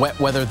with some wet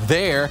weather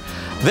there.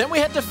 Then we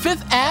head to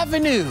Fifth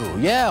Avenue.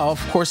 Yeah,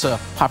 of course, a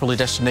popular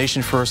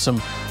destination for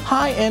some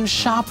high-end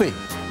shopping.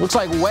 Looks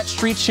like wet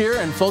streets here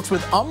and folks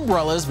with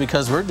umbrellas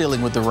because we're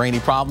dealing with the rainy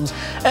problems.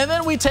 And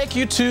then we take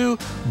you to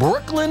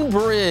Brooklyn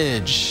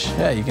Bridge.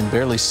 Yeah, you can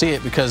barely see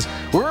it because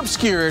we're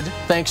obscured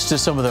thanks to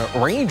some of the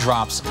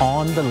raindrops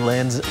on the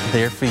lens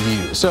there for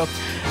you. So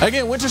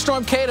Again, Winter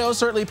Storm Kato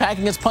certainly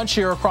packing its punch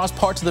here across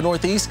parts of the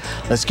Northeast.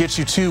 Let's get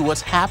you to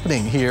what's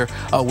happening here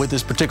with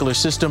this particular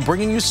system,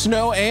 bringing you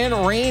snow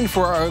and rain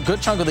for a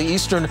good chunk of the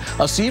eastern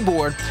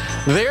seaboard.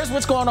 There's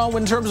what's going on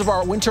in terms of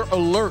our winter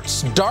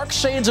alerts. Dark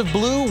shades of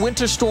blue,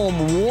 winter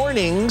storm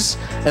warnings,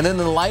 and then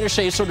the lighter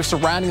shades sort of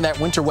surrounding that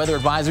winter weather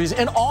advisories.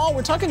 In all,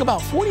 we're talking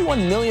about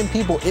 41 million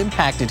people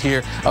impacted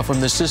here from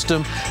this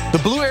system. The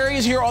blue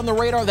areas here on the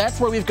radar, that's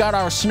where we've got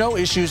our snow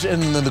issues,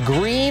 and the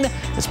green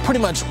is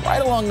pretty much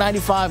right along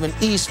 95 and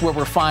east where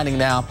we're finding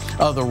now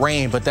the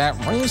rain. But that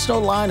rain snow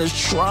line is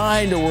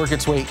trying to work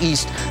its way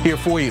east here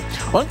for you.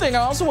 One thing I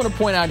also want to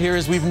point out here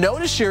is we've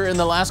noticed here in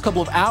the last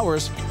couple of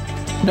hours,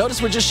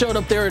 notice what just showed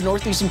up there in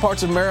northeastern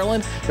parts of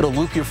Maryland. It'll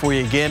loop here for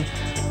you again.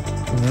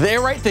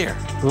 They're right there.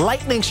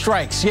 Lightning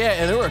strikes. Yeah,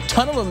 and there were a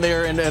ton of them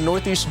there in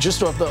northeast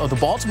just of the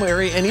Baltimore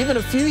area, and even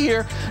a few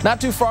here not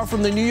too far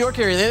from the New York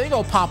area. They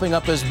go popping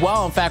up as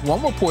well. In fact,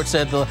 one report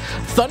said the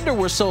thunder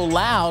was so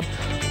loud,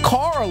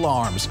 car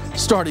alarms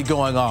started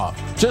going off.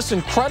 Just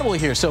incredible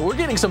here. So we're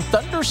getting some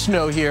thunder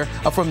snow here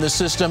from the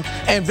system,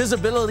 and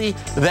visibility,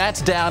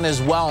 that's down as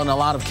well in a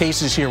lot of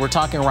cases here. We're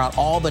talking around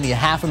Albany,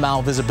 half a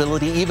mile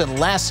visibility, even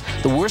less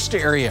the Worcester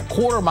area,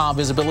 quarter-mile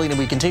visibility, and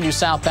we continue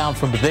southbound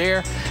from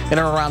there and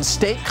around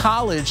State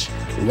College,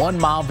 1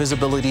 mile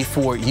visibility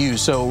for you.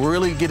 So we're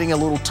really getting a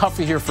little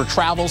tougher here for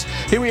travels.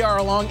 Here we are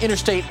along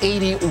Interstate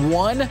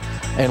 81,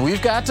 and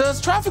we've got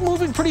traffic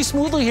moving pretty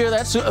smoothly here.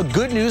 That's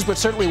good news, but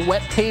certainly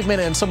wet pavement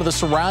and some of the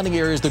surrounding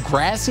areas, the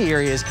grassy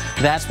areas,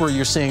 that's where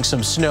you're seeing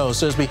some snow.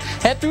 So as we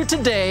head through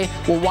today,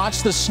 we'll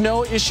watch the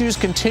snow issues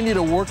continue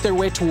to work their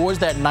way towards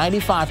that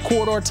 95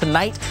 corridor.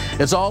 Tonight,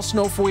 it's all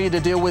snow for you to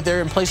deal with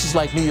there in places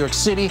like New York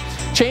City.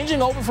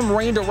 Changing over from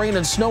rain to rain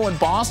and snow in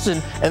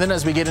Boston, and then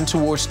as we get in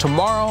towards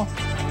tomorrow,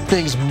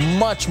 things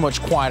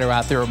much quieter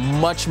out there.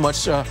 Much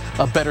a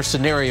better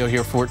scenario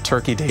here for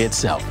Turkey Day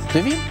itself.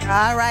 Vivian?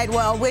 All right,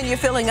 well, when you're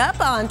filling up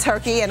on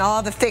turkey and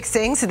all the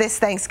fixings this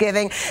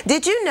Thanksgiving,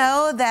 did you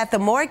know that the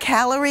more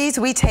calories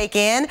we take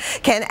in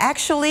can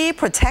actually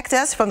protect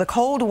us from the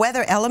cold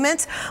weather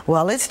elements?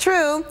 Well, it's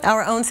true.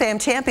 Our own Sam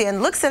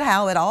Champion looks at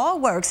how it all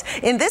works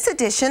in this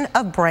edition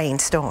of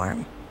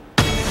Brainstorm.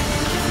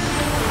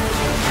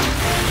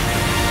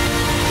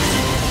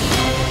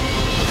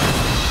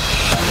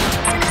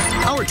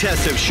 Our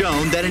tests have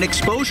shown that an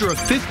exposure of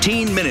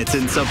 15 minutes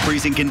in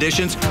sub-freezing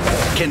conditions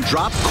can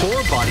drop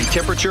core body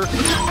temperature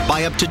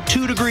by up to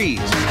 2 degrees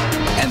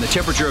and the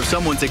temperature of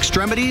someone's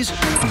extremities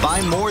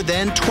by more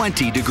than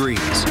 20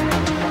 degrees.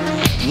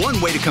 One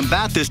way to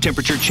combat this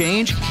temperature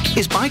change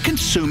is by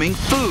consuming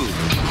food,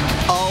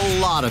 a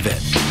lot of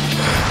it.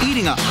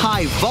 Eating a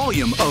high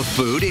volume of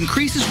food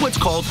increases what's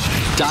called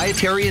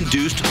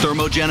dietary-induced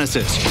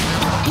thermogenesis,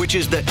 which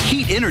is the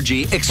heat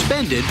energy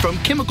expended from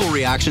chemical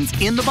reactions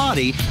in the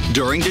body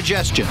during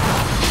digestion.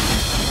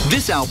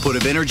 This output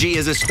of energy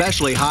is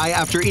especially high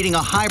after eating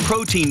a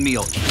high-protein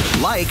meal,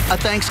 like a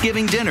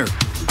Thanksgiving dinner.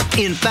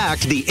 In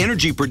fact, the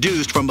energy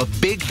produced from a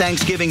big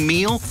Thanksgiving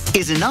meal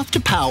is enough to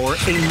power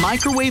a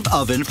microwave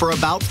oven for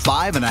about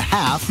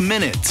 5.5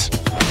 minutes.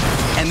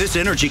 And this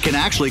energy can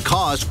actually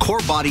cause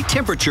core body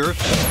temperature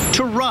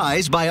to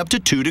rise by up to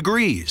 2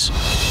 degrees.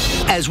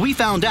 As we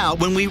found out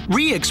when we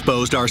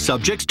re-exposed our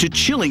subjects to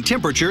chilling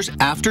temperatures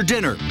after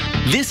dinner,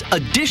 this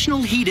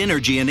additional heat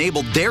energy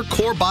enabled their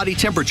core body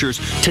temperatures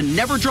to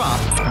never drop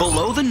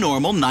below the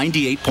normal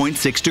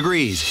 98.6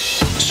 degrees.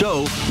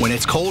 So, when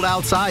it's cold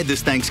outside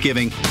this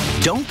Thanksgiving,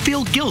 don't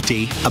feel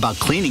guilty about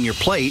cleaning your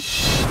plate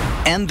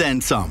and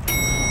then some.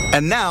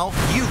 And now,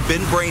 you've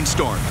been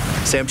brainstormed.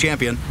 Sam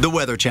Champion, the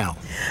Weather Channel.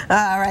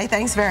 All right,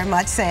 thanks very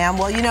much, Sam.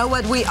 Well, you know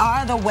what? We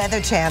are the Weather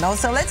Channel,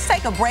 so let's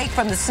take a break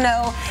from the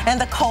snow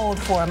and the cold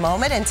for a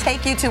moment and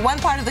take you to one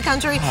part of the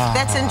country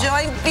that's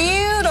enjoying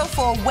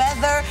beautiful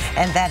weather,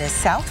 and that is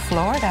South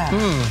Florida.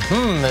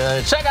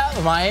 Check out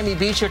the Miami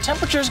Beach. Your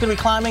temperature is going to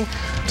be climbing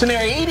to near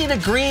 80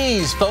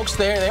 degrees. Folks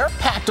they're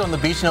packed on the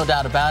beach, no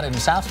doubt about it. In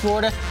South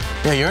Florida,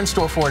 yeah, you're in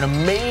store for an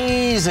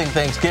amazing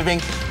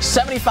Thanksgiving.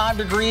 75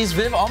 degrees,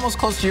 Viv, almost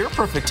close to your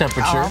perfect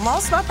temperature.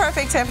 Almost my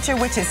perfect temperature,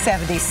 which is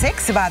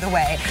 76, by the way.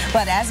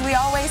 But as we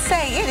always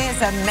say, it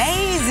is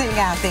amazing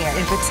out there,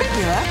 in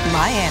particular,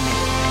 Miami.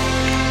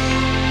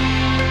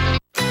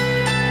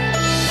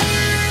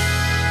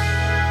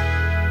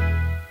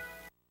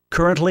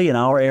 Currently in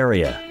our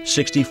area,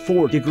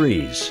 64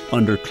 degrees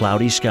under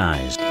cloudy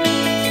skies.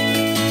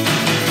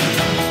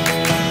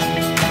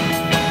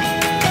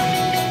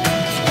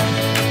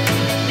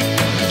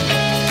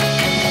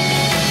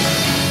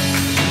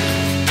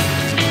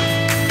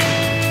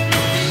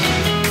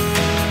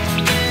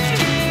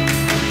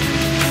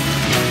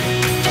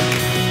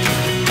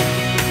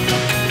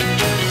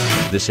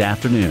 This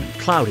afternoon,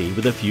 cloudy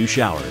with a few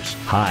showers.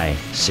 High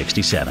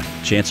 67.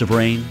 Chance of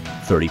rain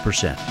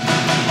 30%.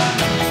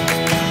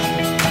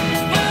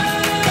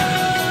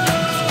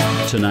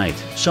 Tonight,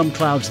 some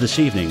clouds this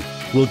evening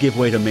will give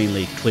way to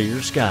mainly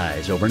clear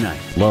skies overnight.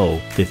 Low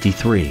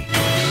 53.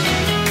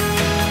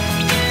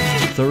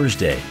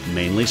 Thursday,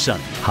 mainly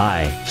sunny.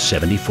 High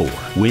 74.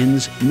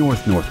 Winds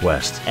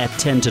north-northwest at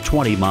 10 to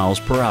 20 miles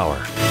per hour.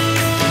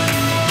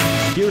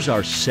 Here's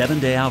our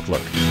 7-day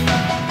outlook.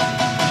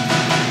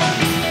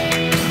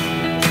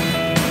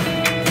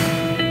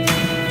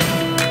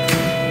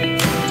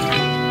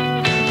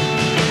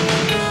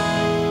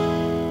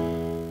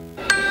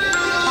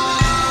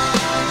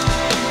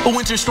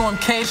 Winter Storm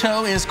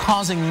Kato is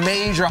causing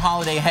major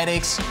holiday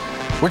headaches.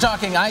 We're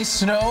talking ice,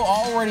 snow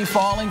already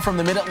falling from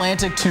the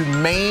mid-Atlantic to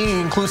Maine.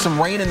 You include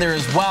some rain in there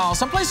as well.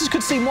 Some places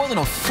could see more than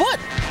a foot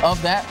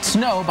of that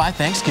snow by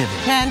Thanksgiving.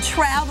 And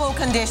travel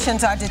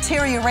conditions are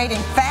deteriorating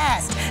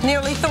fast.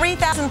 Nearly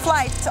 3,000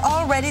 flights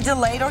already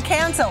delayed or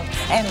canceled.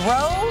 And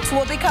roads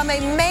will become a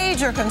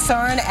major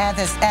concern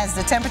as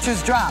the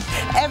temperatures drop.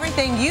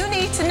 Everything you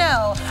need to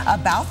know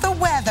about the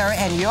weather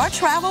and your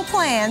travel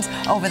plans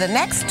over the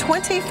next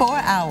 24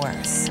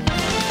 hours.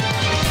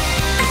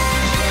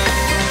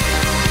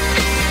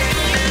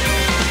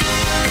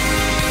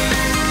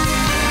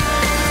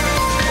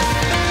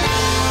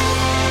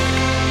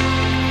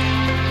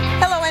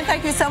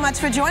 Thank you so much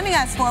for joining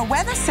us for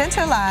Weather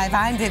Center Live.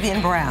 I'm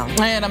Vivian Brown.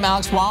 And I'm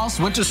Alex Wallace.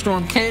 Winter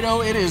Storm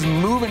Kato, it is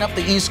moving up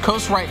the East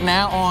Coast right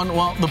now on,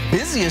 well, the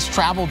busiest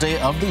travel day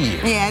of the year.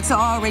 Yeah, it's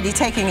already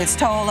taking its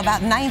toll.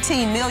 About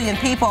 19 million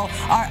people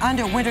are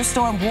under winter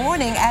storm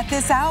warning at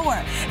this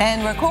hour.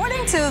 And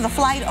according to the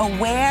Flight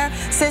Aware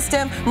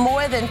system,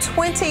 more than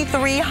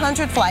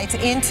 2,300 flights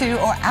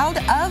into or out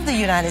of the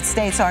United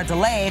States are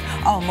delayed.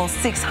 Almost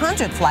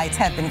 600 flights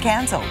have been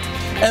canceled.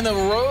 And the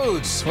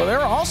roads, well,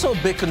 they're also a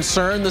big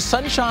concern. The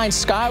Sunshine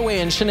Skyway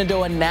in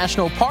Shenandoah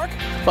National Park,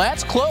 well,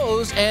 that's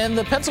closed, and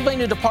the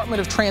Pennsylvania Department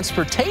of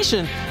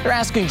Transportation, they're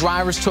asking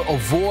drivers to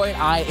avoid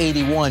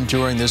I-81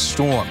 during this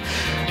storm.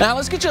 Now,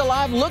 let's get you a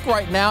live look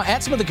right now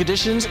at some of the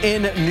conditions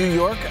in New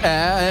York.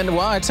 And,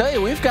 well, I tell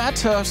you, we've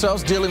got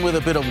ourselves dealing with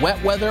a bit of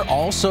wet weather.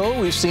 Also,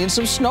 we've seen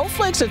some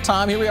snowflakes at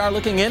times. Here we are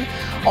looking in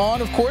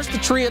on, of course, the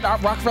tree at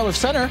Rockefeller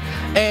Center.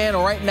 And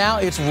right now,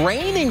 it's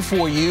raining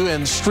for you,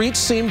 and streets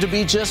seem to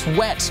be just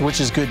wet, which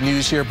is good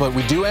news here. But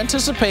we do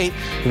anticipate,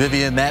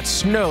 Vivian, that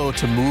snow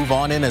to move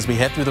on in as we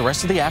head through the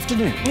rest of the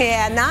afternoon.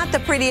 Yeah, not the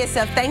prettiest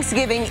of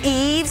Thanksgiving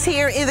Eves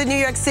here in the New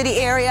York City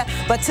area,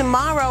 but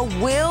tomorrow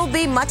will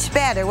be much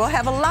better. We'll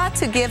have a lot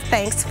to give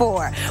thanks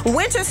for.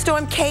 Winter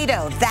Storm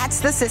Kato, that's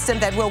the system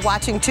that we're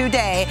watching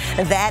today.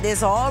 That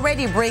is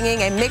already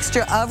bringing a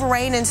mixture of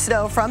rain and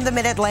snow from the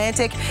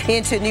mid-Atlantic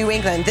into New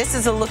England. This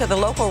is a look at the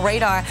local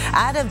radar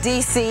out of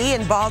D.C.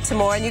 and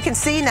Baltimore, and you can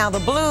see now the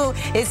blue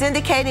is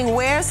indicating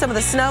where some of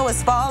the snow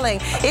is falling.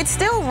 It's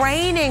still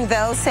raining,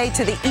 though, say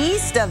to the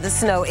east of the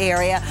snow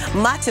area,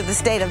 much of the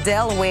state of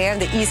Delaware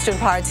and the eastern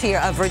parts here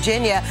of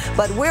Virginia.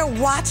 But we're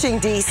watching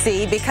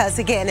D.C. because,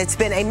 again, it's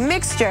been a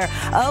mixture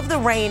of the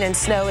rain and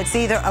snow. It's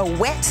either a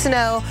wet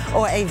snow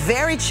or a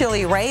very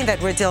chilly rain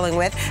that we're dealing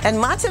with, and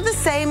much of the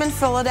same in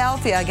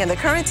Philadelphia. Again, the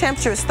current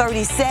temperature is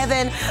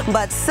 37,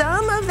 but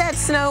some of that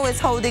snow is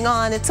holding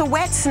on. It's a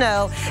wet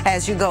snow.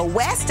 As you go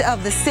west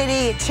of the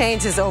city, it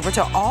changes over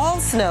to all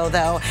snow,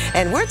 though,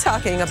 and we're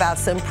talking about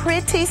some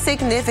pretty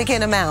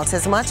significant amounts,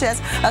 as much as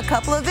a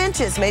couple of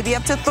inches, maybe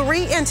up to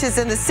 3 inches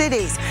in the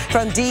cities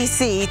from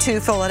D.C. to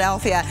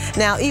Philadelphia.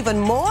 Now, even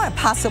more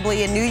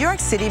possibly in New York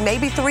City,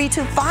 maybe 3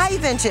 to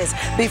 5 inches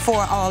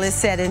before all is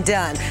said and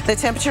done. The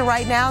temperature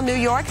right now, New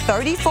York,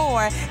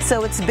 34,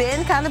 so it's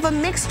been kind of a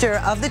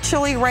mixture of the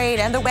chilly rain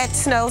and the wet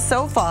snow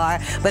so far.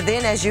 But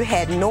then as you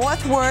head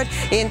northward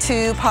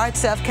into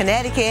parts of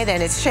Connecticut,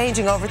 and it's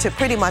changing over to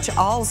pretty much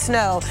all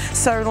snow,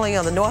 certainly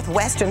on the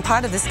northwestern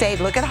part of the state.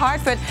 Look at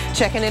Hartford,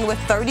 checking in with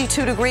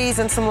 32 degrees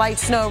and some light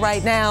snow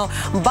right now.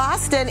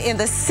 Boston in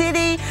the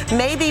city,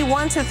 maybe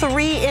 1 to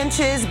 3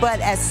 inches, but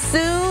as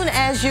soon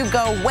as you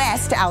go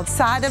west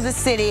outside of the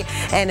city,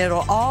 and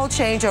it'll all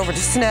change over to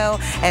snow.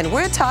 And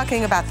we're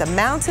talking about the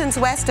mountains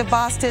west of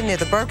Boston near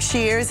the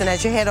Berkshires, and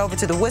as you head over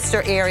to the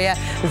Worcester area,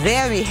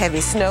 very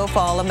heavy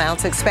snowfall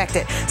amounts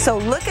expected. So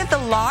look at the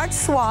large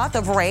swath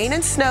of rain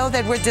and snow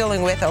that we're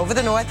dealing with over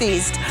the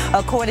Northeast,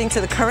 according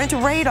to the current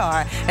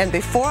radar. And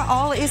before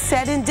all is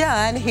said and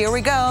done, here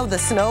we go, the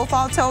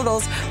snowfall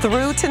totals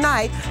through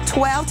tonight,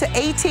 12 to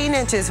 18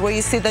 inches, where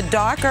you see the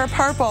darker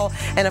purple.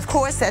 And of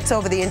course, that's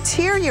over the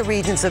interior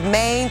regions of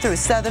Maine through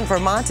southern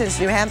Vermont and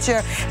New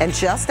Hampshire, and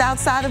just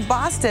outside of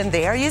Boston,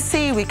 there you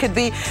see we could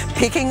be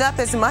picking up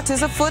as much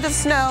as a foot of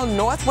snow,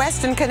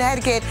 northwestern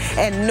Connecticut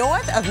and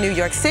north of New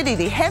York City,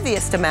 the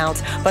heaviest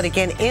amounts. But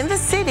again, in the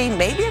city,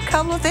 maybe a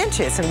couple of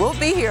inches. And we'll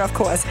be here, of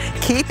course,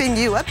 keeping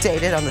you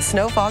updated on the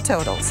snowfall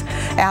totals.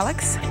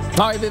 Alex?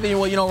 All right, Vivian,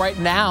 well, you know, right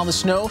now the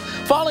snow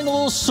falling a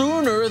little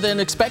sooner than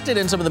expected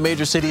in some of the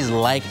major cities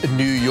like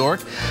New York.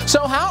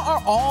 So how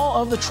are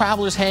all of the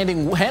travelers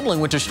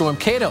handling Winter Storm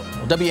Kato?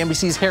 Well,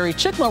 WNBC's Harry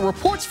Chikma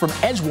reports from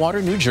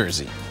Edgewater, New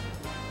Jersey.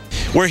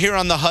 We're here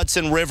on the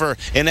Hudson River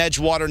in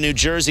Edgewater, New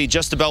Jersey,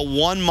 just about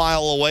 1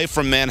 mile away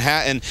from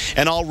Manhattan,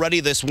 and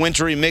already this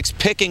wintry mix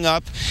picking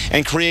up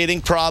and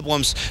creating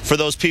problems for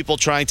those people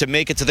trying to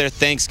make it to their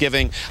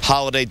Thanksgiving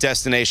holiday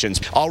destinations.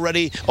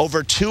 Already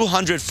over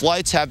 200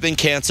 flights have been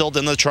canceled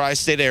in the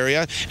tri-state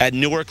area at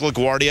Newark,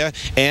 LaGuardia,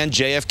 and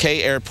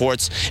JFK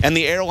airports, and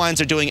the airlines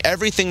are doing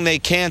everything they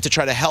can to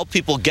try to help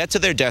people get to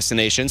their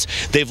destinations.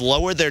 They've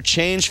lowered their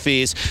change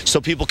fees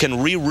so people can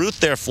reroute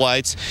their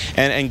flights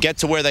and get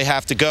to where they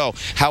have to go.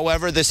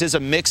 However, this is a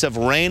mix of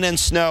rain and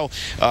snow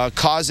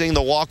causing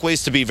the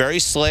walkways to be very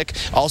slick,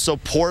 also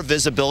poor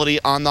visibility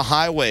on the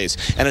highways.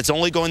 And it's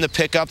only going to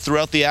pick up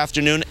throughout the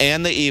afternoon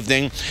and the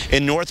evening.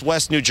 In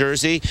northwest New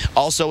Jersey,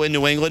 also in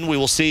New England, we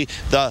will see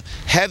the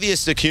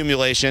heaviest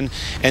accumulation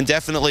and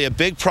definitely a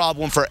big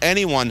problem for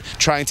anyone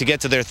trying to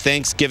get to their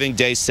Thanksgiving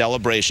Day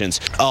celebrations.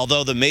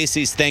 Although the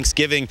Macy's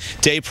Thanksgiving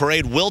Day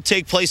Parade will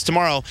take place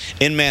tomorrow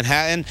in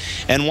Manhattan.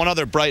 And one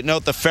other bright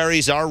note, the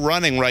ferries are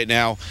running right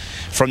now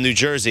from New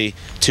Jersey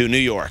to New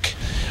York.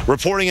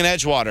 Reporting in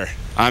Edgewater,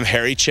 I'm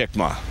Harry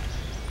Chickma.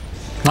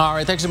 All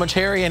right, thanks so much,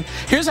 Harry. And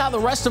here's how the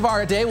rest of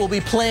our day will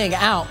be playing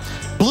out.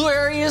 Blue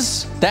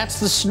areas, that's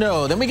the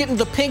snow. Then we get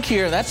into the pink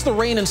here, that's the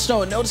rain and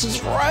snow. And notice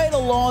it's right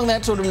along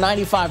that sort of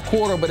 95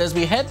 corridor. But as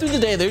we head through the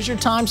day, there's your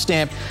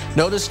timestamp.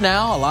 Notice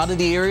now a lot of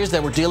the areas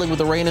that were dealing with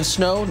the rain and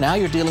snow, now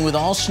you're dealing with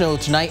all snow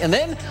tonight. And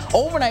then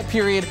overnight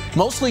period,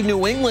 mostly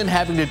New England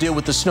having to deal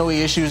with the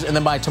snowy issues. And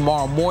then by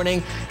tomorrow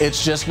morning,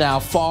 it's just now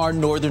far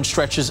northern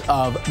stretches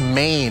of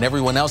Maine.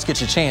 Everyone else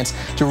gets a chance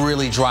to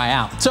really dry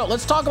out. So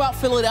let's talk about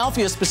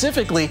Philadelphia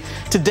specifically.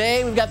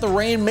 Today, we've got the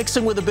rain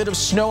mixing with a bit of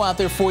snow out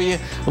there for you.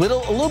 A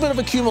little bit of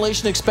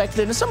accumulation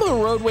expected, and some of the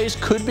roadways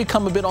could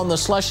become a bit on the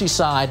slushy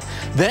side.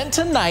 Then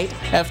tonight,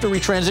 after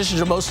we transition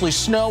to mostly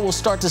snow, we'll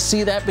start to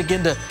see that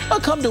begin to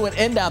come to an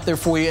end out there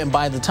for you. And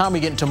by the time we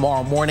get into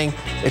tomorrow morning,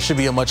 it should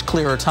be a much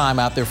clearer time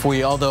out there for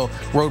you, although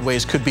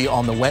roadways could be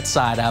on the wet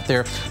side out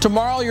there.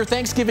 Tomorrow, your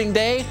Thanksgiving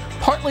Day,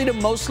 partly to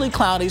mostly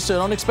cloudy, so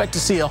don't expect to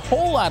see a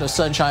whole lot of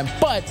sunshine,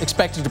 but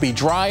expect it to be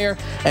drier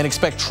and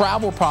expect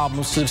travel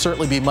problems to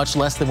certainly be much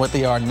less than what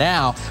they are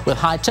now, with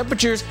high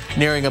temperatures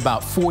nearing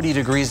about 40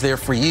 degrees there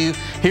for you.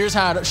 Here's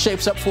how it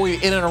shapes up for you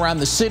in and around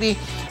the city.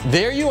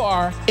 There you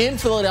are in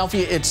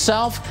Philadelphia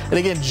itself. And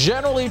again,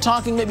 generally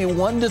talking maybe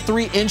 1 to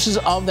 3 inches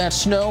of that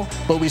snow,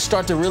 but we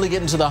start to really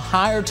get into the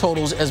higher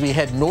totals as we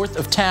head north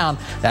of town.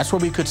 That's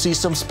where we could see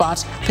some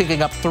spots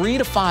picking up 3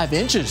 to 5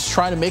 inches.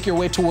 Try to make your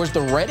way towards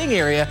the Reading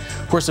area.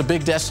 Of course, a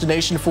big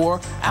destination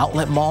for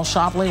outlet mall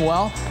shopping.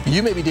 Well,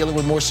 you may be dealing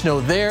with more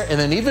snow there, and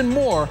then even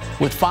more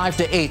with 5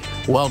 to 8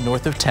 well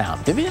north of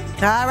town. Vivian?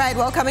 All right,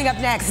 well, coming up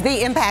next,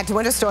 the impact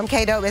Winter Storm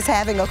Kato is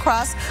having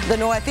across the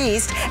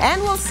Northeast,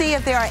 and we'll see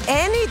if there are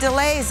any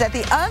delays at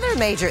the other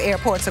major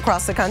airports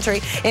across the country,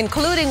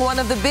 including one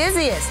of the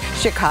busiest,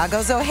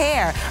 Chicago's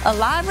O'Hare. A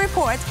live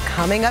report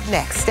coming up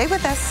next. Stay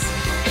with us.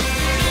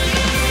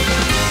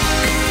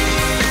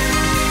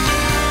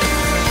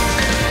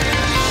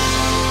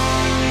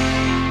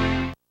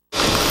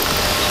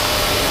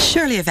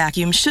 Surely a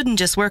vacuum shouldn't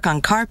just work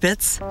on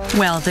carpets.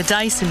 Well, the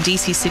Dyson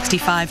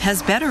DC65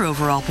 has better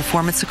overall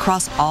performance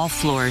across all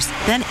floors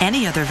than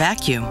any other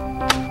vacuum.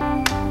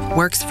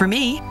 Works for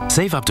me.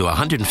 Save up to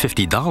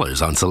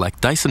 $150 on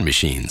select Dyson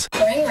machines.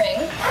 Ring,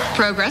 ring.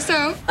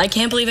 Progresso. I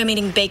can't believe I'm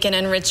eating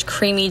bacon-enriched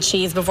creamy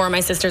cheese before my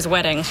sister's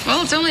wedding.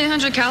 Well, it's only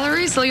 100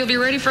 calories, so you'll be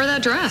ready for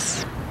that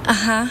dress.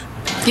 Uh-huh.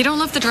 You don't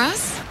love the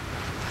dress?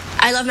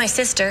 I love my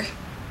sister.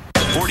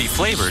 40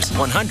 flavors,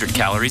 100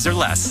 calories or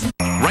less.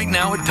 Right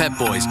now at Pep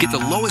Boys, get the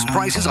lowest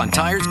prices on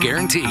tires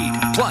guaranteed.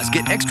 Plus,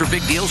 get extra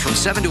big deals from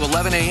 7 to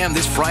 11 a.m.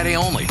 this Friday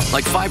only.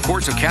 Like 5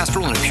 quarts of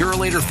Castrol and a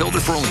Purolator filter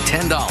for only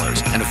 $10.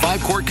 And a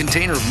 5-quart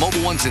container of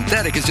Mobil 1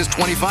 Synthetic is just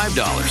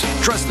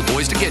 $25. Trust the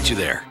boys to get you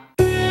there.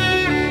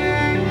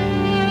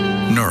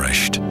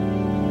 Nourished.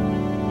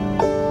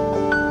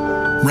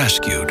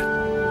 Rescued.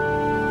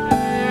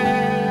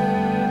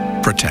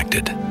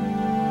 Protected.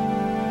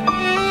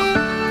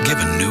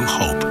 Given new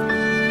hope.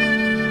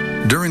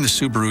 During the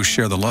Subaru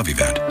Share the Love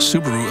event,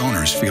 Subaru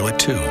owners feel it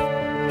too.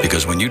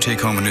 Because when you take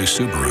home a new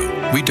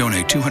Subaru, we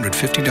donate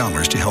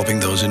 $250 to helping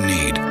those in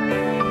need.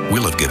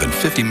 We'll have given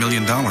 $50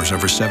 million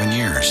over 7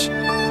 years.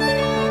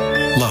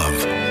 Love,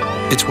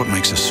 it's what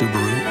makes a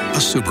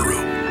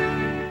Subaru.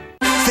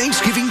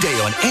 Thanksgiving Day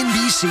on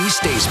NBC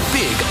stays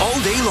big all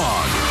day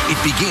long. It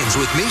begins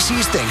with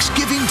Macy's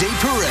Thanksgiving Day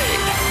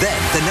Parade. Then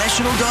the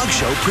National Dog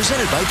Show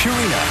presented by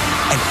Purina.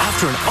 And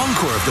after an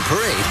encore of the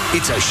parade,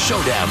 it's a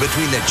showdown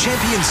between the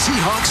champion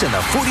Seahawks and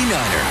the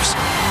 49ers.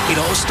 It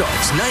all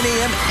starts 9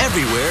 a.m.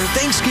 everywhere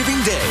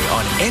Thanksgiving Day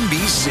on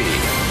NBC.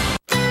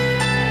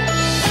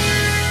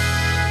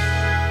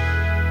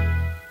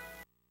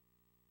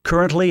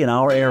 Currently in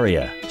our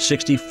area,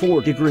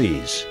 64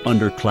 degrees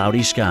under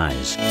cloudy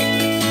skies.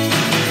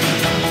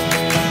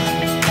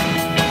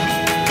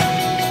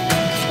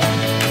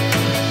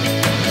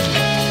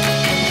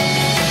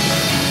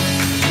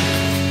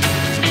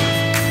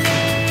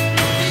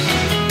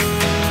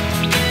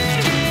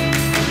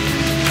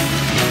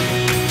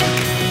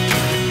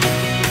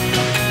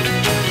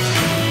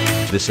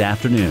 this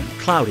afternoon.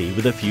 Cloudy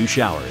with a few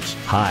showers.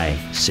 High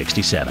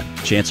 67.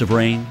 Chance of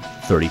rain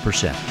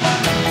 30%.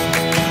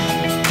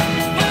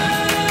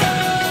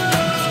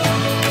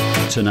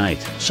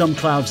 Tonight, some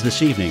clouds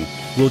this evening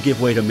will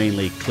give way to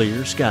mainly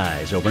clear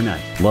skies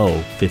overnight.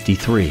 Low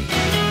 53.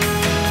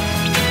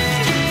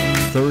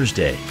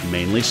 Thursday,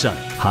 mainly sunny.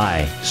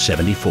 High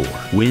 74.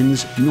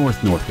 Winds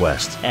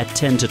north-northwest at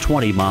 10 to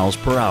 20 miles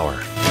per hour.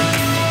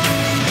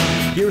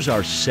 Here's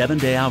our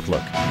 7-day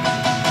outlook.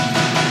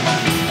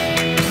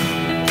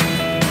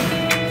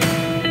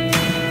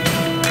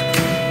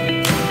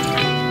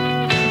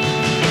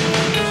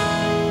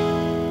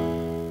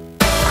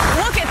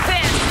 Look at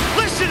this!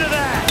 Listen to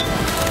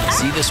that!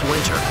 See this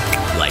winter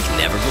like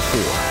never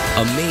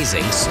before.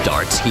 Amazing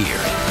starts here.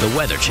 The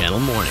Weather Channel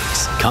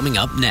Mornings, coming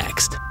up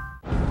next.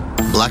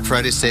 Black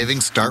Friday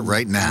savings start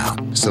right now.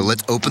 So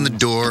let's open the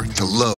door to Lowe's.